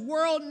 what this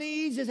world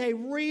needs is a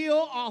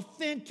real,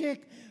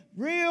 authentic,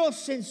 real,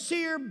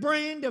 sincere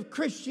brand of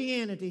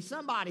Christianity.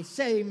 Somebody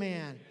say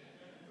amen.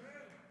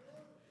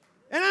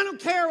 And I don't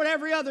care what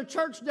every other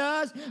church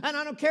does, and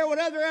I don't care what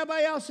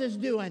everybody else is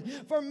doing.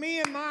 For me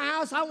and my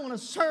house, I want to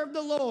serve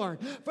the Lord.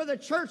 For the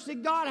church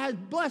that God has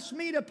blessed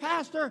me to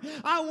pastor,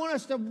 I want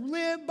us to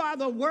live by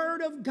the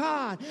Word of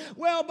God.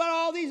 Well, but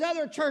all these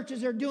other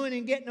churches are doing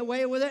and getting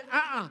away with it.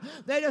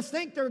 They just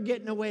think they're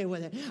getting away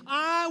with it.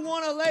 I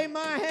want to lay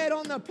my head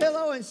on the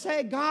pillow and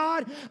say,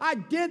 God, I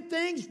did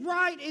things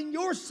right in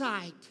your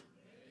sight.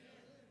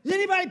 Is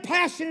anybody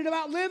passionate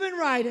about living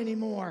right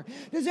anymore?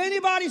 Does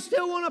anybody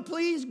still want to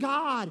please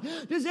God?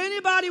 Does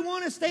anybody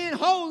want to stand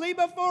holy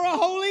before a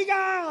holy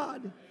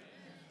God?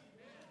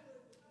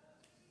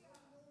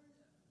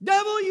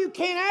 Devil, you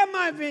can't have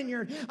my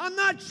vineyard. I'm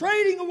not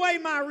trading away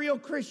my real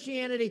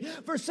Christianity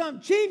for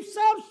some cheap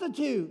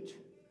substitute.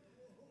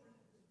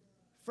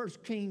 1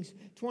 Kings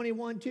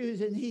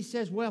 21:2, and he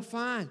says, well,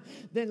 fine.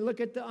 Then look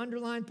at the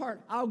underlined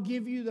part. I'll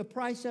give you the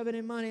price of it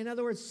in money. In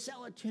other words,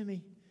 sell it to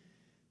me.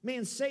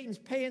 Man, Satan's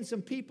paying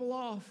some people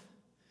off.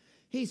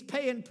 He's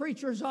paying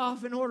preachers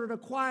off in order to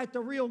quiet the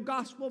real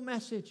gospel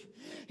message.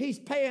 He's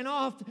paying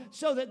off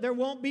so that there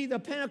won't be the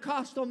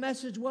Pentecostal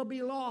message will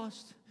be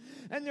lost.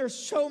 And there's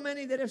so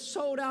many that have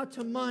sold out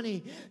to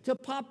money, to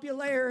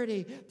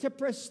popularity, to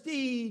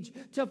prestige,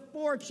 to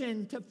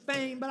fortune, to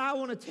fame. But I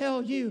want to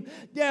tell you,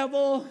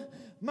 devil,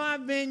 my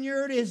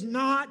vineyard is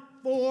not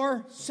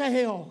for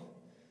sale.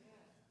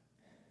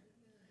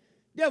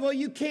 Devil,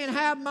 you can't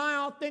have my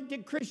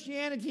authentic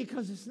Christianity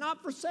because it's not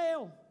for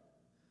sale.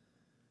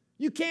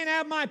 You can't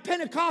have my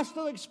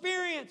Pentecostal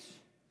experience.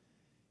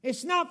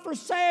 It's not for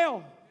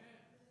sale.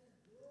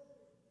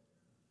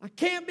 I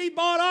can't be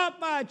bought up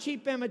by a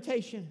cheap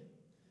imitation.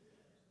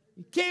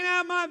 You can't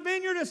have my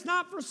vineyard. It's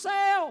not for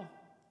sale.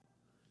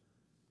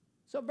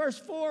 So verse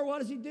 4, what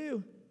does he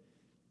do?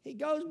 He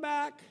goes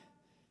back,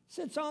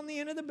 sits on the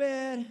end of the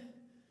bed,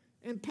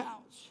 and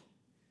pouts.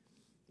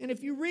 And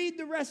if you read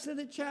the rest of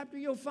the chapter,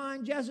 you'll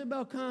find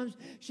Jezebel comes.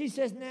 She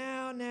says,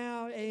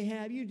 now,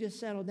 Ahab, you just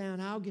settle down.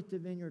 I'll get the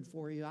vineyard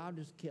for you. I'll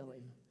just kill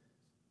him.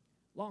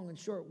 Long and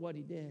short, what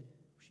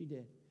she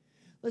did.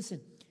 Listen,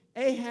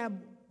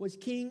 Ahab was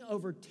king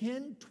over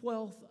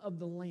 10/12 of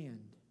the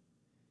land.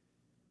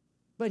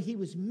 But he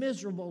was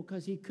miserable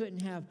because he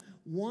couldn't have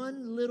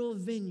one little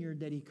vineyard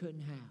that he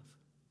couldn't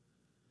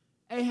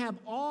have. Ahab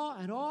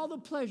had all the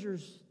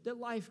pleasures that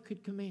life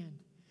could command.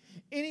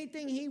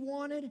 Anything he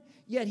wanted,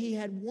 yet he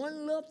had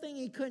one little thing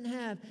he couldn't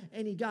have,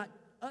 and he got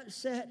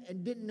upset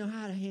and didn't know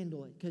how to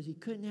handle it because he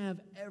couldn't have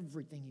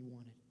everything he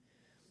wanted.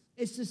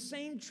 It's the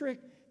same trick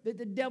that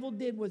the devil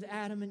did with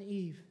Adam and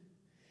Eve.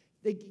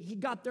 He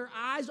got their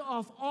eyes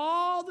off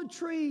all the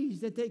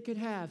trees that they could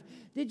have.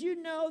 Did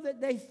you know that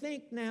they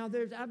think now,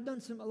 I've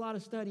done a lot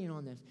of studying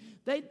on this.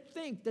 They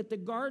think that the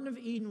Garden of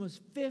Eden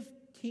was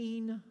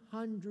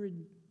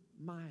 1,500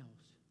 miles.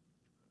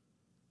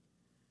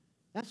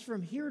 That's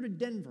from here to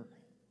Denver.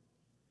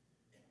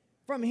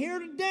 From here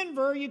to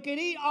Denver, you can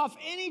eat off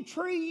any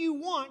tree you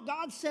want.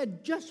 God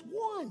said just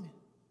one.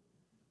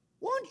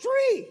 One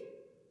tree.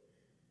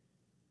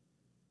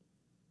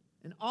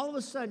 And all of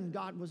a sudden,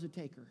 God was a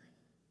taker.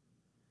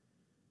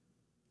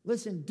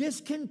 Listen,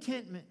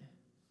 discontentment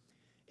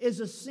is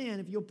a sin.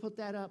 If you'll put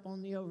that up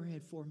on the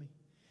overhead for me.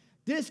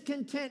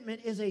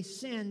 Discontentment is a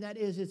sin that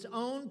is its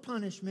own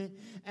punishment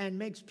and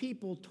makes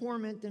people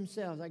torment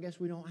themselves. I guess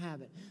we don't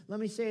have it. Let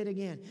me say it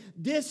again.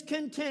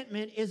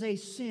 Discontentment is a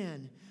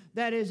sin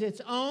that is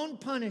its own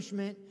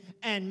punishment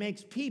and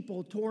makes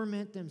people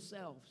torment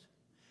themselves.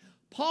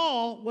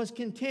 Paul was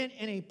content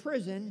in a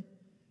prison.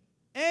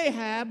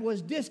 Ahab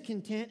was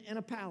discontent in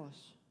a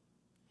palace.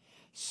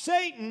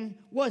 Satan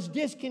was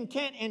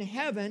discontent in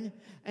heaven.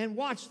 And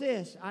watch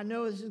this. I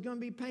know this is going to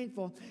be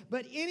painful.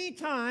 But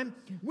anytime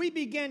we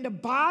begin to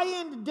buy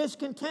into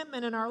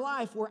discontentment in our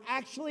life, we're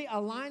actually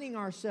aligning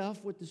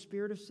ourselves with the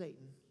spirit of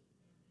Satan.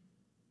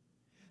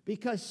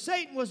 Because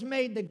Satan was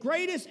made the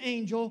greatest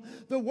angel,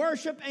 the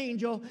worship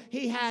angel.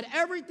 He had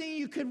everything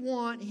you could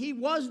want. He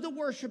was the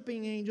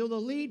worshiping angel, the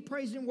lead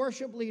praise and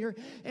worship leader.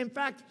 In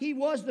fact, he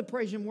was the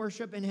praise and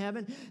worship in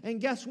heaven. And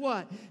guess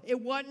what?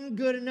 It wasn't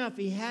good enough.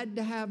 He had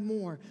to have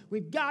more.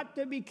 We've got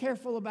to be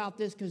careful about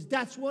this because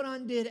that's what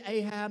undid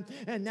Ahab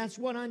and that's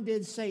what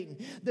undid Satan.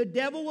 The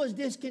devil was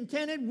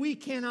discontented. We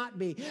cannot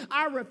be.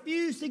 I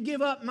refuse to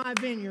give up my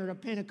vineyard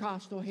of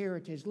Pentecostal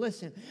heritage.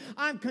 Listen,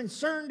 I'm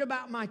concerned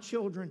about my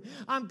children.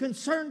 I'm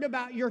concerned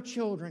about your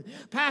children,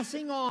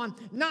 passing on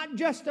not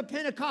just a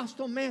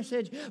Pentecostal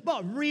message,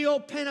 but real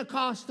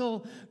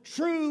Pentecostal,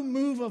 true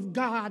move of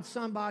God.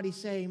 Somebody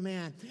say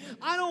amen.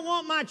 I don't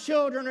want my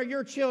children or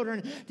your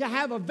children to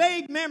have a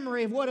vague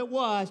memory of what it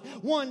was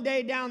one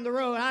day down the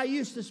road. I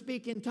used to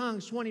speak in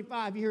tongues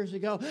 25 years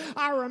ago.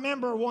 I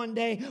remember one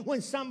day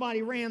when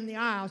somebody ran the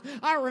aisles.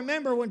 I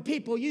remember when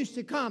people used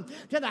to come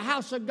to the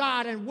house of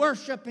God and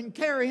worship and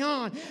carry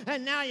on,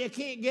 and now you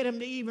can't get them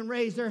to even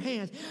raise their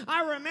hands.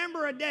 I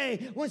remember a a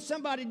day when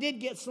somebody did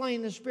get slain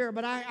in the Spirit,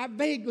 but I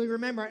vaguely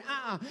remember it.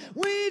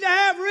 We need to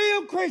have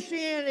real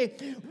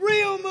Christianity,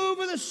 real move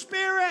of the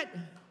Spirit.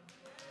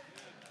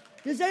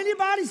 Does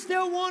anybody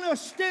still want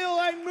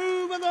a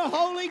move of the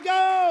Holy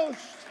Ghost?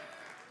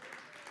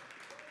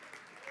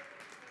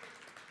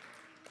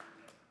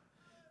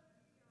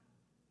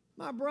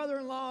 My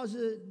brother-in-law is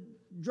a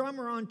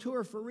drummer on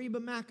tour for Reba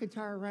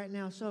McEntire right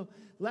now. So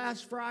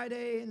last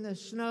Friday in the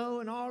snow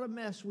and all the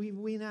mess, we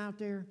went out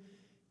there,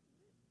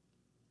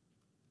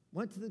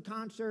 went to the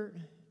concert,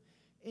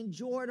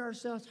 enjoyed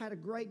ourselves, had a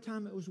great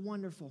time. It was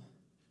wonderful.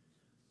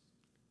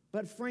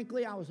 But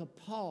frankly, I was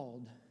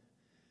appalled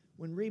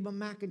when Reba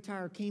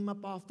McEntire came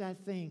up off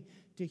that thing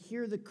to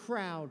hear the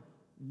crowd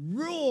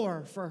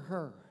roar for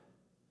her.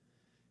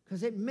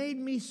 Because it made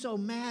me so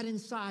mad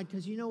inside,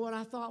 because you know what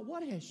I thought?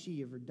 What has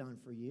she ever done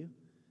for you?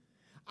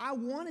 I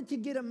wanted to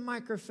get a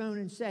microphone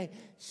and say,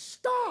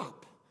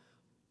 stop.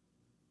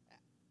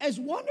 As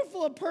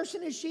wonderful a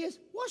person as she is,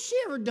 what's she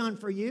ever done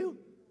for you?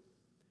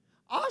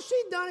 All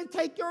she done is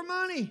take your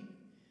money.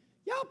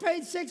 Y'all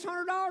paid $600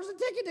 a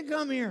ticket to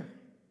come here.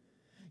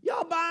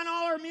 Y'all buying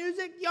all her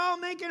music. Y'all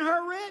making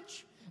her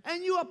rich.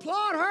 And you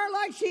applaud her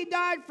like she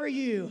died for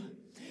you.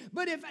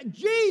 But if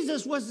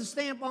Jesus was the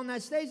stamp on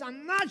that stage,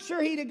 I'm not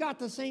sure he'd have got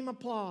the same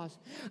applause.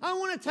 I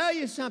want to tell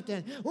you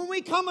something. When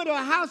we come into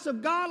a house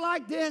of God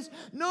like this,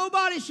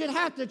 nobody should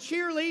have to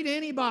cheerlead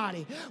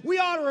anybody. We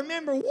ought to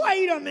remember,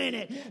 wait a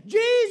minute.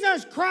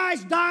 Jesus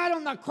Christ died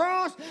on the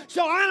cross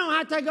so I don't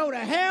have to go to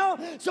hell,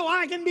 so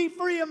I can be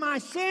free of my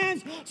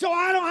sins, so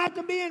I don't have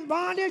to be in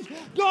bondage.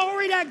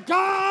 Glory to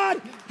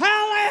God.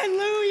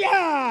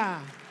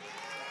 Hallelujah.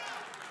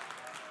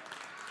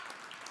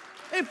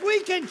 If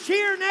we can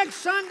cheer next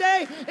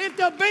Sunday if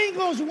the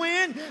Bengals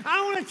win,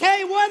 I want to tell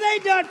you what they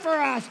done for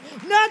us.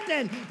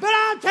 Nothing. But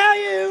I'll tell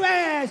you who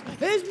has.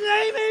 His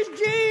name is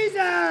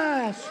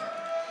Jesus.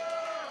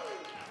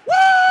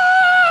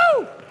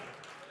 Woo!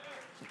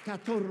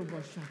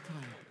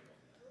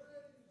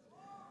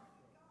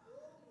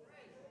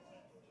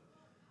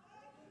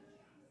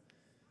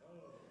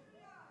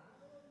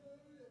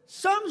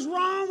 Something's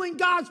wrong when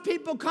God's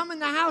people come in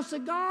the house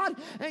of God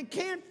and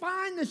can't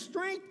find the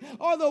strength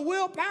or the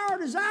willpower or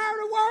desire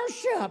to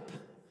worship.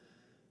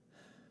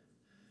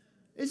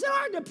 It's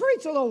hard to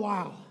preach a little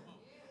while.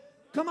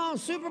 Come on,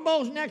 Super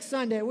Bowl's next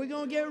Sunday. We're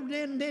going to get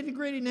in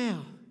nitty-gritty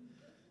now.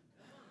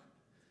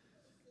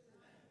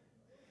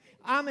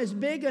 I'm as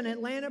big an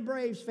Atlanta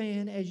Braves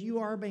fan as you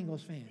are a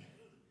Bengals fan.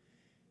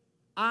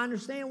 I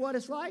understand what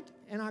it's like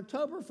in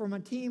October for my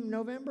team in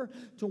November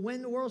to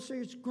win the World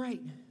Series.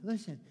 Great.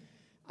 Listen.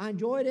 I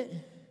enjoyed it.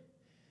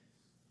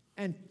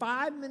 And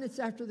 5 minutes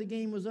after the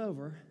game was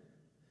over,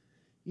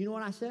 you know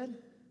what I said?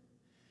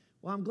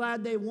 Well, I'm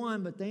glad they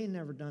won, but they ain't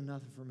never done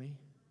nothing for me.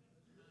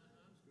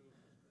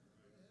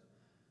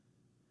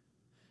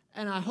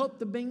 And I hope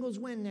the Bengals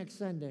win next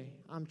Sunday.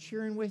 I'm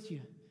cheering with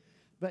you.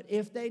 But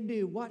if they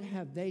do, what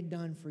have they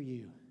done for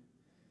you?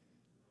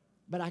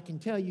 But I can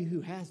tell you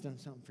who has done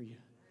something for you.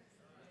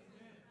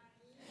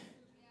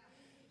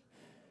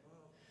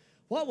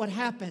 What would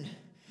happen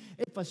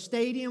if a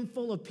stadium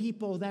full of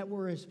people that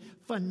were as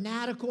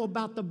fanatical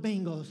about the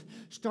Bengals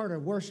started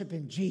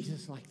worshiping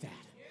Jesus like that?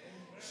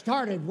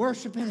 Started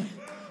worshiping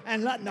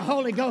and letting the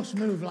Holy Ghost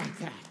move like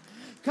that.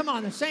 Come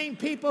on, the same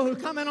people who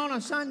come in on a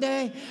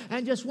Sunday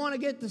and just want to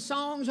get the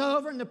songs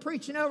over and the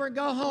preaching over and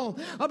go home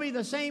will be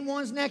the same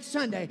ones next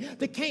Sunday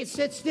that can't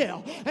sit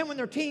still. And when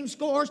their team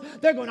scores,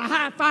 they're going to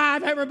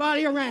high-five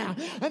everybody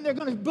around. And they're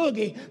going to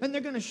boogie, and they're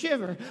going to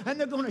shiver, and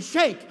they're going to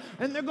shake,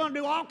 and they're going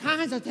to do all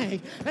kinds of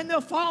things. And they'll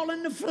fall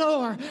on the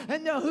floor,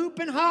 and they'll hoop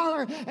and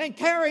holler and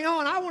carry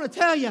on. I want to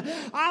tell you,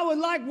 I would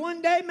like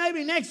one day,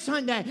 maybe next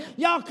Sunday,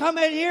 y'all come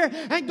in here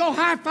and go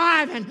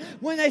high-fiving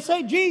when they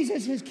say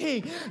Jesus is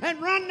King.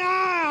 And run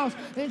down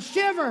and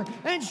shiver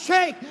and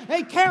shake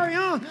and carry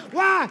on.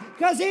 Why?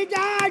 Because he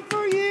died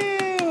for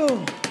you.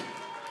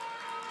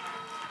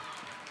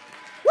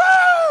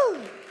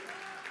 Woo!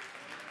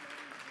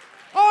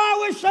 Oh, I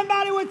wish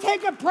somebody would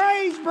take a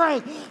praise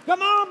break.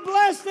 Come on,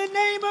 bless the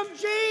name of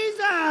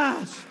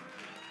Jesus.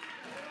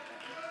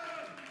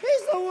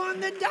 He's the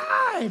one that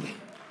died.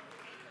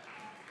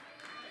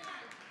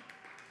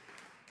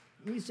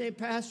 You say,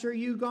 Pastor,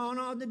 you gone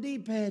on the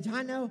deep edge.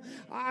 I know.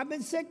 I've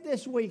been sick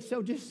this week,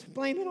 so just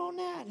blame it on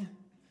that.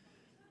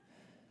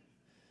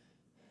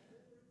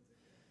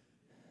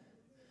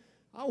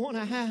 I want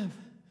to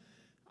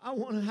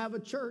have a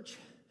church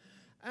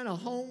and a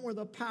home where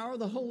the power of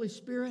the Holy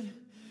Spirit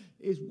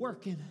is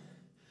working.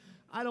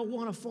 I don't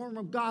want a form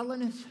of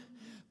godliness,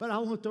 but I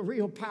want the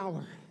real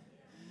power.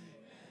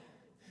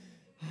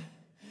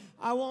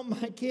 I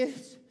want my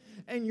kids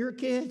and your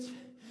kids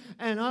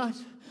and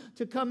us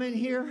to come in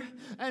here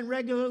and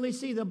regularly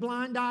see the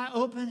blind eye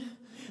open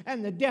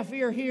and the deaf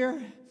ear hear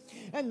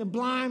and the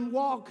blind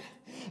walk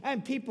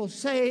and people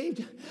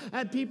saved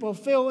and people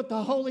filled with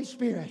the Holy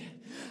Spirit.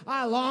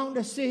 I long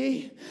to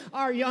see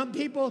our young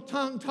people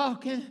tongue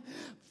talking,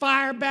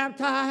 fire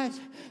baptized,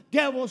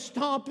 devil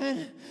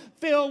stomping,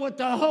 filled with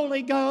the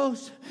Holy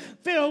Ghost,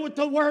 filled with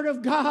the Word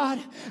of God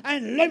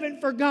and living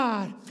for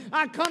God.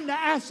 I come to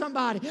ask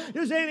somebody,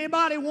 does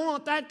anybody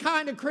want that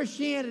kind of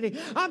Christianity?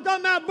 I'm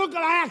talking about Book of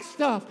Acts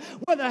stuff,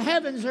 where the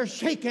heavens are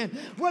shaken,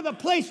 where the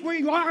place where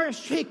you are is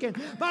shaken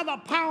by the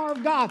power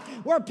of God,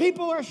 where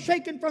people are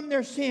shaken from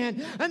their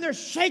sin and they're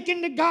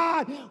shaken to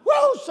God.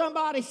 Whoa,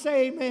 somebody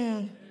say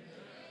amen.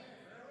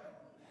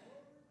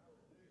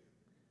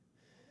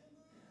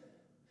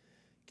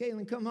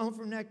 Caitlin come home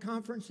from that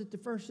conference at the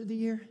first of the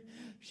year.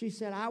 She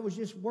said, I was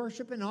just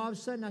worshiping, and all of a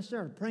sudden I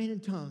started praying in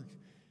tongues.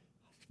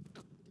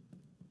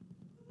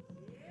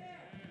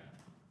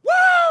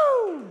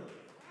 Woo!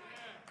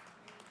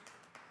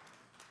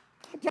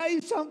 I'll tell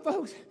you something,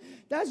 folks.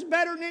 That's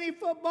better than any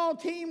football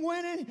team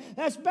winning.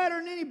 That's better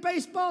than any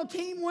baseball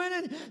team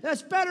winning.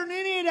 That's better than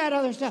any of that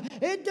other stuff.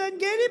 It doesn't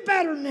get any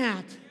better than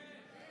that.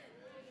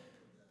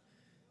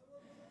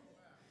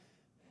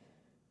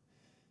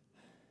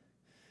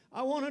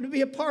 I wanted to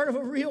be a part of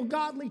a real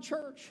godly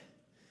church,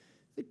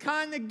 the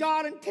kind that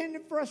God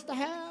intended for us to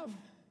have.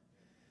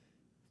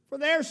 For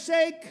their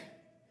sake,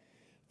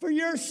 for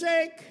your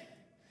sake,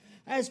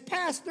 as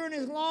pastor and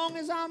as long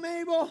as I'm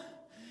able,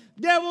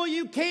 devil,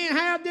 you can't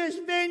have this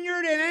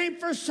vineyard. It ain't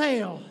for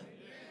sale.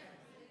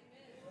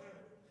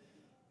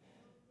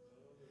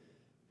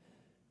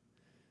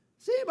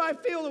 See, anybody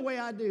feel the way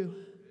I do?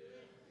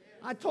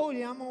 I told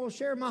you I'm going to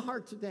share my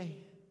heart today.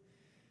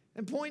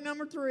 And point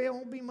number 3, it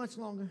won't be much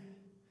longer.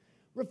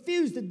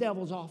 Refuse the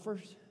devil's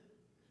offers.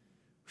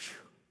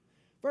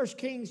 1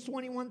 Kings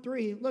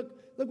 21:3. Look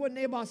what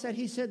Naboth said.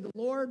 He said, the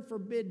Lord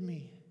forbid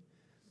me.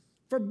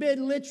 Forbid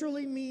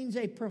literally means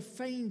a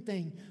profane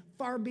thing.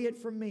 Far be it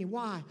from me.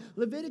 Why?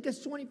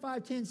 Leviticus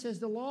 25:10 says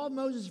the law of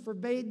Moses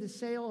forbade the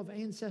sale of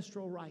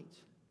ancestral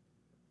rights.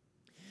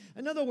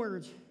 In other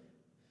words,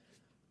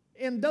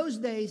 in those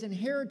days,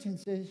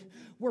 inheritances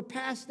were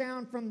passed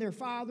down from their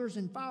fathers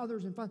and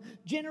fathers and fathers,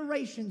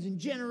 generations and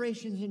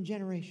generations and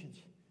generations.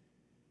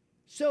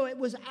 So it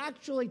was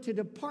actually to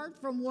depart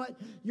from what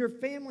your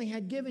family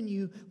had given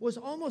you was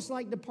almost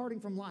like departing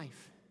from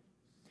life.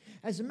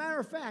 As a matter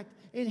of fact,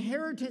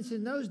 inheritance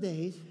in those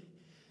days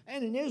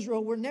and in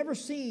Israel were never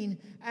seen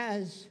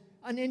as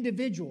an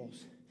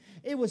individual's.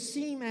 It was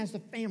seen as the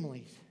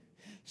family's.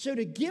 So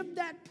to give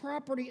that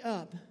property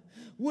up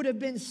would have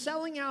been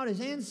selling out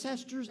his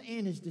ancestors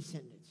and his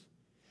descendants.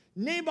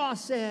 Naboth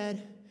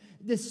said,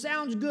 this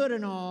sounds good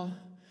and all,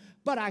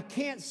 but I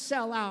can't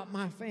sell out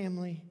my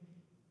family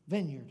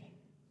vineyard.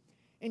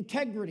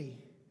 Integrity,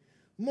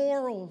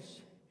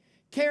 morals,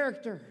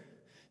 character,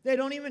 they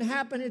don't even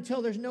happen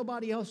until there's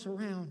nobody else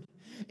around.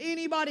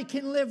 Anybody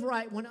can live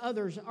right when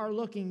others are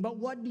looking, but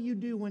what do you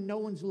do when no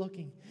one's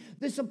looking?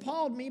 This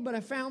appalled me, but I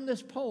found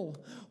this poll.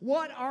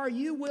 What are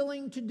you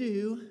willing to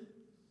do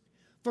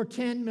for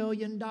 $10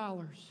 million?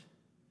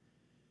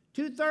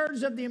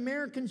 2/3 of the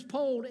Americans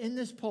polled in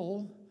this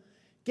poll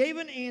gave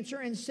an answer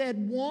and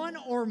said one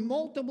or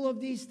multiple of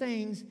these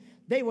things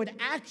they would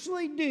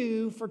actually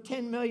do for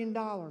 $10 million.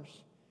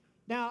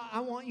 Now, I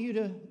want you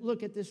to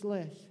look at this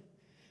list.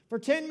 For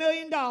 $10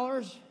 million,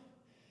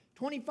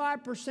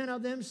 25%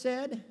 of them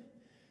said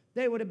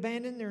they would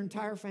abandon their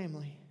entire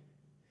family.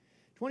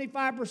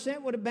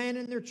 25% would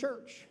abandon their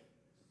church.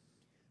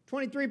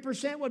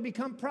 23% would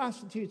become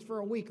prostitutes for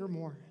a week or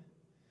more.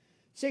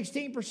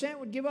 16%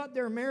 would give up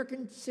their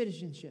American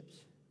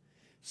citizenships.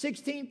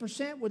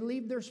 16% would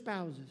leave their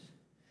spouses.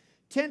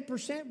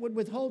 10% would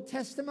withhold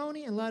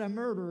testimony and let a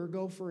murderer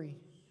go free.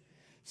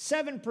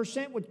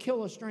 7% would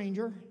kill a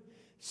stranger.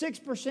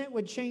 6%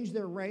 would change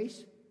their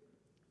race.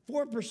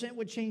 4%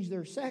 would change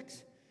their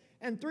sex.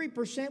 And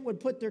 3% would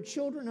put their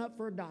children up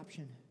for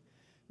adoption.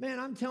 Man,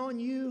 I'm telling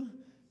you,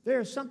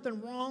 there's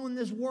something wrong in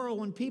this world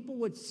when people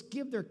would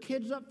give their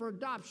kids up for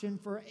adoption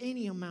for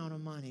any amount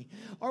of money,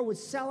 or would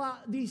sell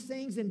out these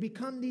things and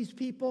become these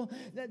people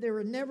that they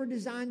were never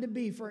designed to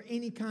be for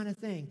any kind of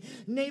thing.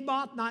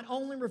 Naboth not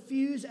only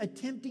refused a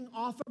tempting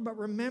offer, but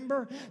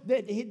remember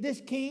that this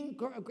king,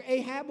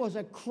 Ahab, was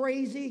a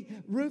crazy,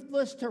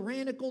 ruthless,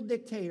 tyrannical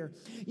dictator.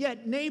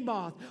 Yet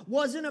Naboth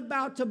wasn't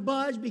about to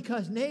budge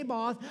because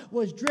Naboth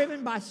was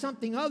driven by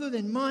something other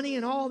than money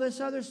and all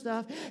this other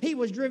stuff. He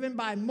was driven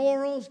by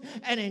morals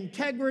and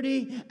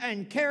integrity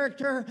and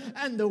character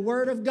and the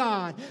Word of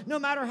God. No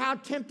matter how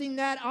tempting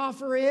that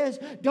offer is,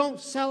 don't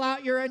sell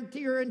out your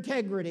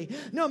integrity.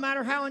 No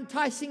matter how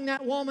enticing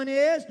that woman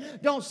is,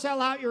 don't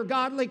sell out your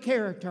godly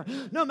character.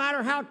 No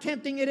matter how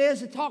tempting it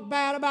is to talk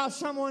bad about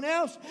someone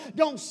else,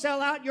 don't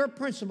sell out your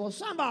principles.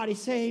 Somebody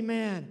say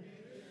amen.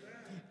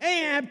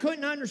 Ahab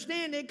couldn't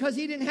understand it because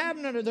he didn't have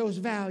none of those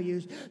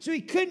values. So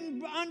he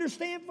couldn't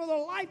understand for the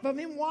life of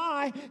him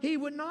why he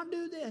would not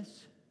do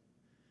this.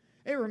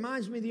 It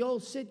reminds me of the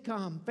old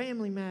sitcom,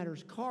 Family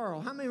Matters,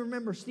 Carl. How many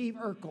remember Steve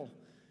Urkel?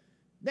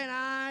 Then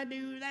I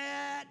do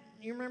that.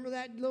 You remember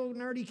that little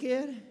nerdy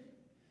kid?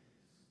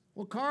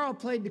 Well, Carl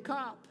played the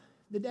cop,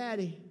 the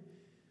daddy.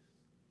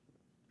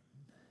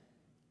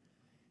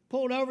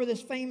 Pulled over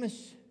this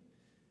famous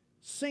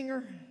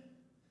singer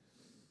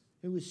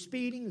who was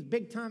speeding, was a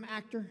big-time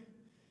actor.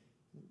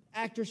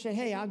 Actor said,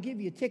 hey, I'll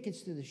give you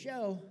tickets to the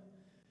show.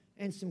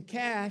 and some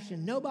cash,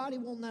 and nobody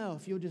will know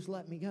if you'll just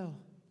let me go.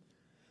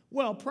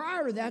 Well,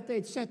 prior to that,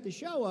 they'd set the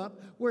show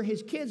up where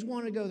his kids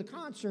wanted to go to the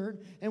concert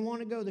and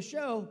wanted to go to the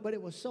show, but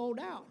it was sold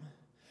out.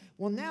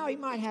 Well, now he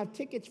might have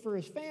tickets for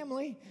his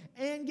family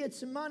and get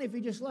some money if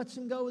he just lets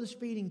them go with a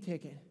speeding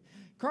ticket.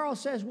 Carl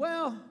says,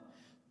 well,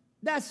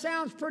 that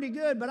sounds pretty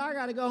good, but I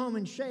got to go home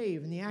and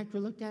shave. And the actor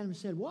looked at him and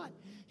said, what?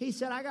 He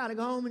said, I got to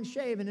go home and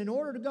shave. And in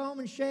order to go home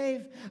and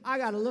shave, I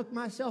got to look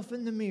myself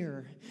in the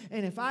mirror.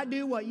 And if I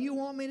do what you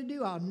want me to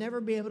do, I'll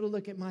never be able to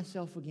look at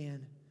myself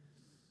again.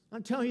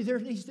 I'm telling you, there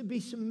needs to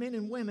be some men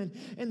and women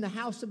in the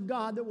house of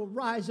God that will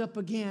rise up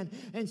again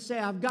and say,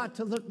 I've got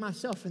to look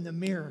myself in the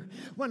mirror.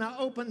 When I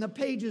open the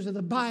pages of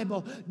the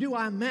Bible, do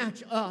I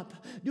match up?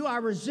 Do I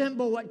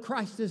resemble what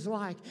Christ is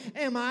like?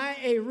 Am I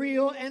a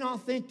real and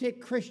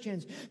authentic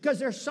Christian? Because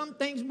there's some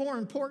things more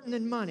important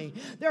than money.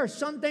 There are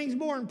some things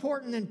more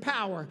important than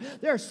power.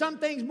 There are some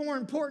things more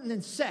important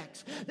than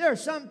sex. There are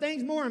some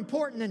things more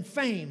important than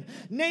fame.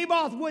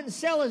 Naboth wouldn't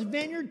sell his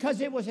vineyard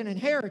because it was an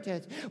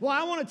inheritance. Well,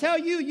 I want to tell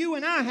you, you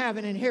and I have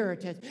an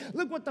inheritance.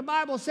 Look what the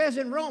Bible says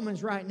in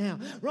Romans right now.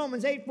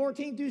 Romans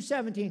 8:14 through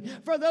 17.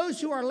 For those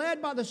who are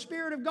led by the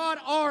Spirit of God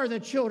are the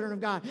children of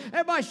God.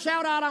 Everybody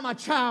shout out, I'm a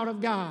child of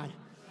God.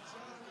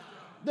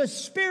 The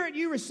Spirit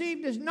you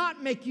received does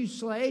not make you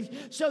slaves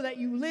so that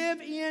you live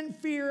in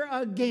fear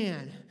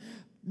again.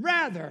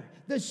 Rather,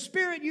 the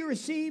Spirit you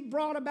received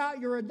brought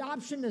about your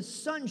adoption to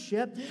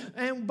sonship,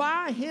 and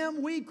by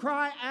Him we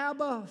cry,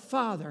 Abba,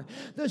 Father.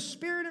 The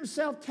Spirit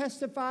Himself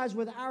testifies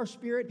with our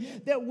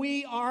spirit that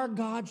we are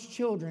God's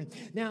children.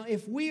 Now,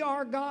 if we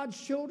are God's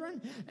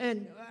children,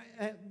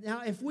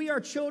 if we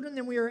are children,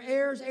 then we are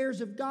heirs,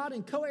 heirs of God,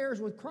 and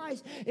co-heirs with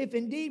Christ, if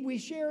indeed we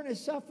share in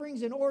His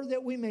sufferings in order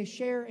that we may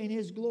share in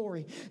His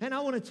glory. And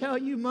I want to tell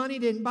you, money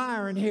didn't buy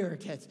our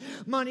inheritance.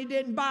 Money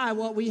didn't buy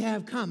what we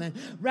have coming.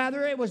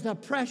 Rather, it was the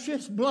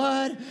precious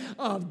blood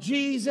of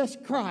Jesus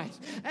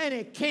Christ, and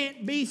it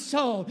can't be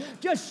sold.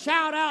 Just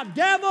shout out,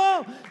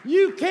 devil,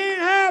 you can't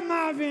have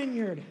my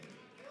vineyard.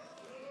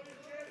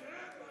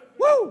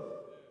 Woo!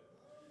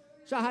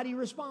 So how do you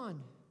respond?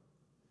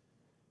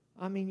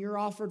 I mean, you're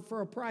offered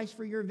for a price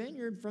for your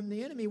vineyard from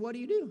the enemy. What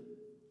do?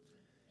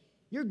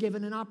 You're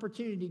given an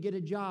opportunity to get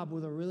a job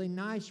with a really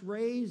nice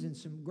raise and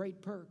some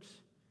great perks.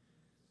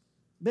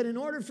 But in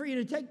order for you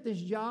to take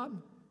this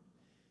job,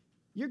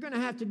 you're going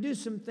to have to do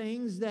some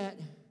things that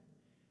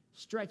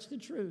stretch the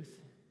truth.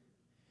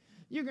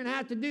 You're going to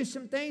have to do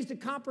some things to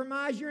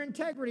compromise your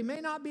integrity. It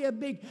may not be a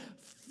big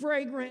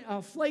flagrant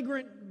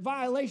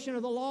violation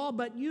of the law,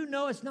 but you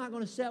know it's not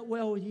going to set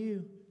well with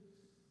you.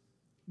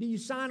 Do you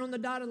sign on the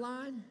dotted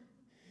line?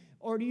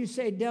 Or do you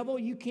say, devil,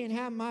 you can't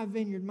have my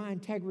vineyard. My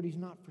integrity is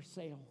not for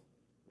sale.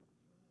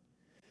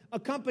 A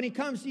company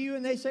comes to you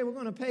and they say, we're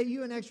going to pay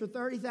you an extra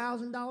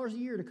 $30,000 a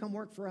year to come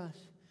work for us.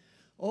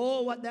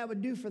 Oh, what that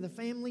would do for the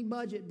family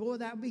budget. Boy,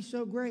 that would be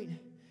so great.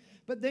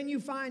 But then you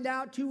find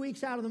out 2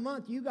 weeks out of the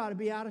month, you got to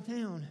be out of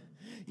town.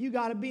 You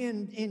got to be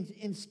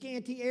in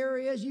scanty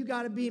areas. You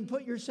got to be and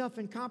put yourself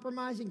in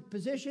compromising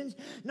positions.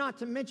 Not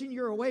to mention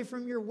you're away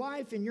from your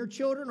wife and your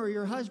children, or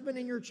your husband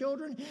and your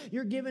children.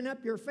 You're giving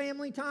up your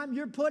family time.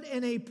 You're put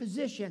in a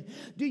position.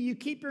 Do you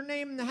keep your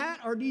name in the hat,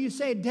 or do you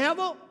say,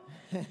 devil,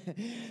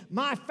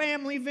 my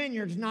family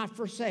vineyard's not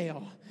for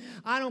sale.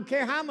 I don't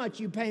care how much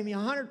you pay me,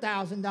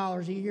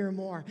 $100,000 a year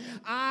more.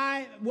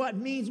 What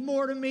means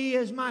more to me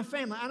is my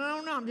family. I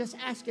don't know. I'm just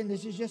asking.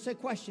 This is just a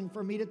question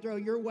for me to throw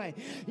your way.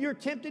 You're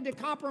tempted to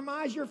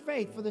compromise your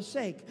faith for the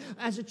sake,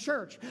 as a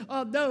church,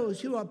 of those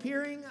who are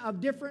appearing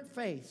of different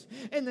faiths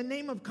in the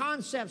name of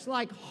concepts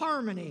like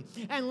harmony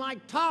and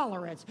like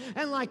tolerance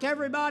and like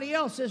everybody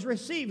else is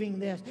receiving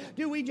this.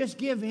 Do we just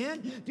give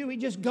in? Do we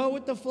just go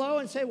with the flow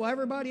and say, well,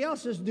 everybody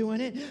else is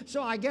doing it,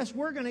 so I guess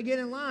we're going to get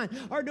in line?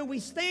 Or do we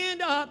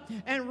stand up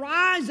and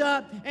rise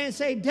up and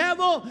say,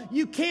 devil,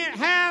 you can't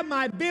have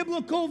my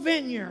biblical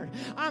vineyard.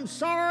 I'm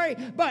sorry,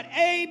 but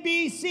A,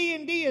 B, C,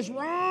 and D is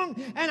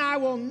wrong, and I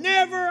will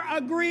never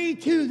agree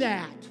to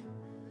that.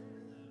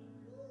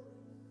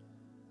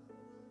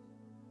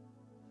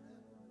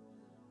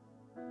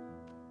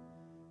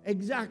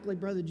 Exactly,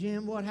 Brother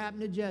Jim, what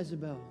happened to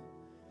Jezebel.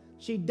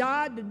 She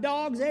died, the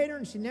dogs ate her,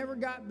 and she never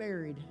got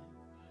buried.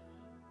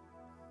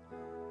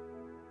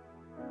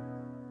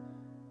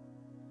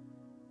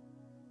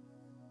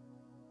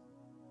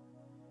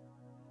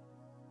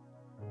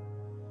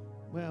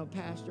 Well,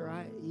 Pastor,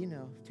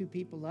 two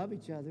people love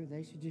each other.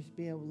 They should just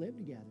be able to live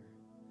together.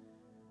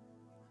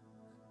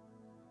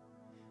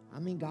 I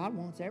mean, God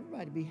wants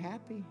everybody to be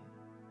happy.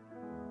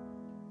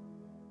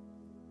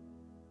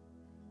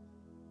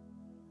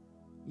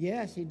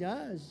 Yes, He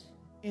does,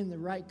 in the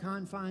right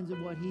confines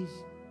of what He's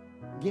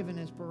given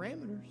as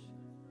parameters.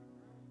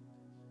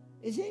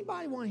 Does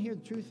anybody want to hear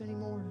the truth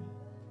anymore?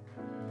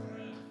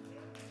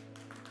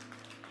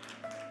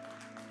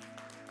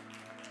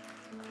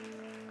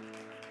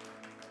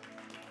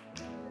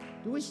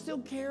 Do we still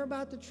care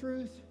about the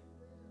truth?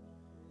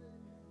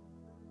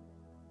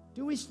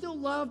 Do we still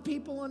love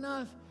people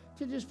enough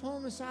to just pull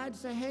them aside and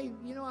say, hey,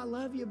 I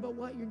love you, but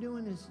what you're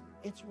doing is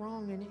it's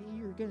wrong and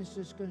it's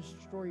just going to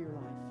destroy your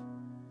life?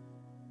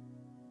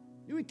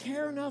 Do we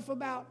care enough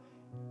about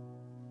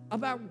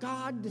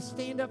God to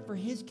stand up for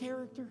His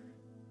character?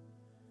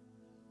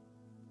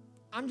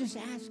 I'm just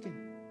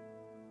asking.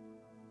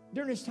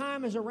 During his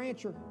time as a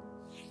rancher,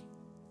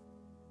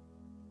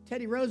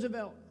 Teddy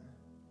Roosevelt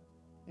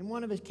and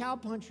one of his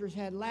cowpunchers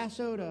had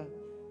lassoed a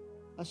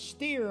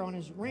steer on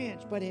his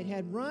ranch, but it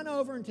had run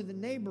over into the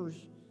neighbor's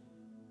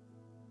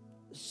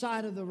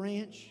side of the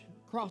ranch,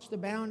 crossed the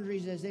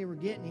boundaries as they were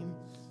getting him.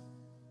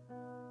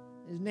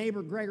 His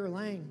neighbor, Gregor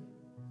Lang.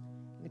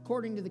 And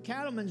according to the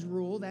cattleman's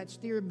rule, that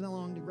steer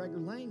belonged to Gregor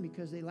Lang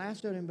because they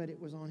lassoed him, but it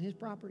was on his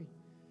property.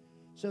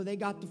 So they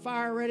got the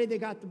fire ready, they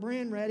got the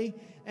brand ready,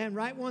 and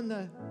right when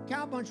the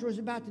cowpuncher was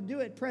about to do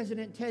it,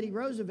 President Teddy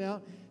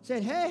Roosevelt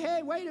said,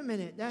 hey, wait a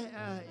minute,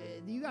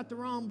 you got the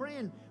wrong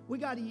brand. We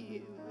got do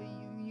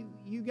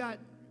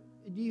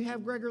you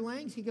have Gregor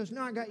Lang's? He goes,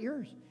 no, I got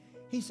yours.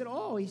 He said,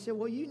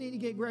 well, you need to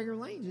get Gregor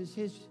Lang's. It's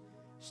his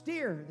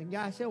steer. The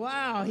guy said,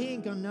 wow, he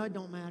ain't gonna know, it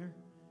don't matter.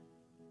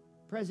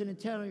 President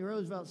Teddy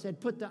Roosevelt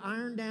said, put the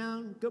iron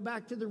down, go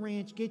back to the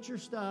ranch, get your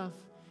stuff,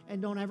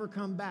 and don't ever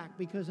come back,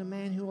 because a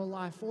man who will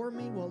lie for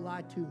me will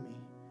lie to me.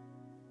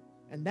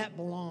 And that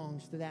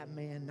belongs to that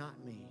man, not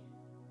me.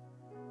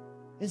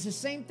 It's the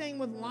same thing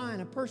with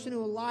lying. A person who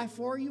will lie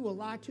for you will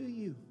lie to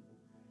you.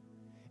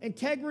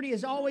 Integrity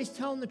is always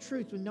telling the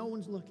truth when no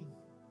one's looking.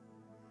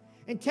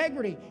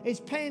 Integrity is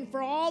paying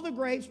for all the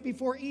grapes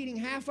before eating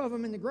half of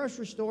them in the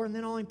grocery store and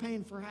then only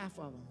paying for half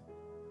of them.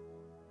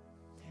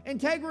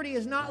 Integrity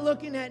is not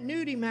looking at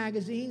nudie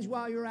magazines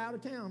while you're out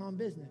of town on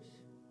business.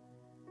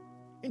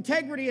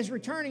 Integrity is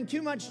returning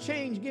too much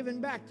change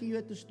given back to you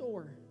at the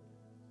store.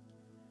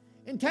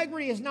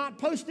 Integrity is not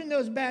posting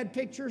those bad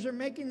pictures or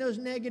making those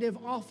negative,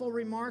 awful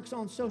remarks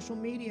on social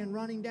media and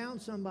running down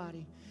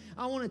somebody.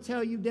 I want to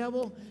tell you,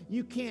 devil,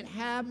 you can't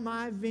have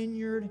my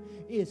vineyard.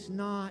 It's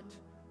not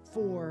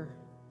for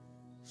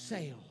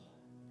sale.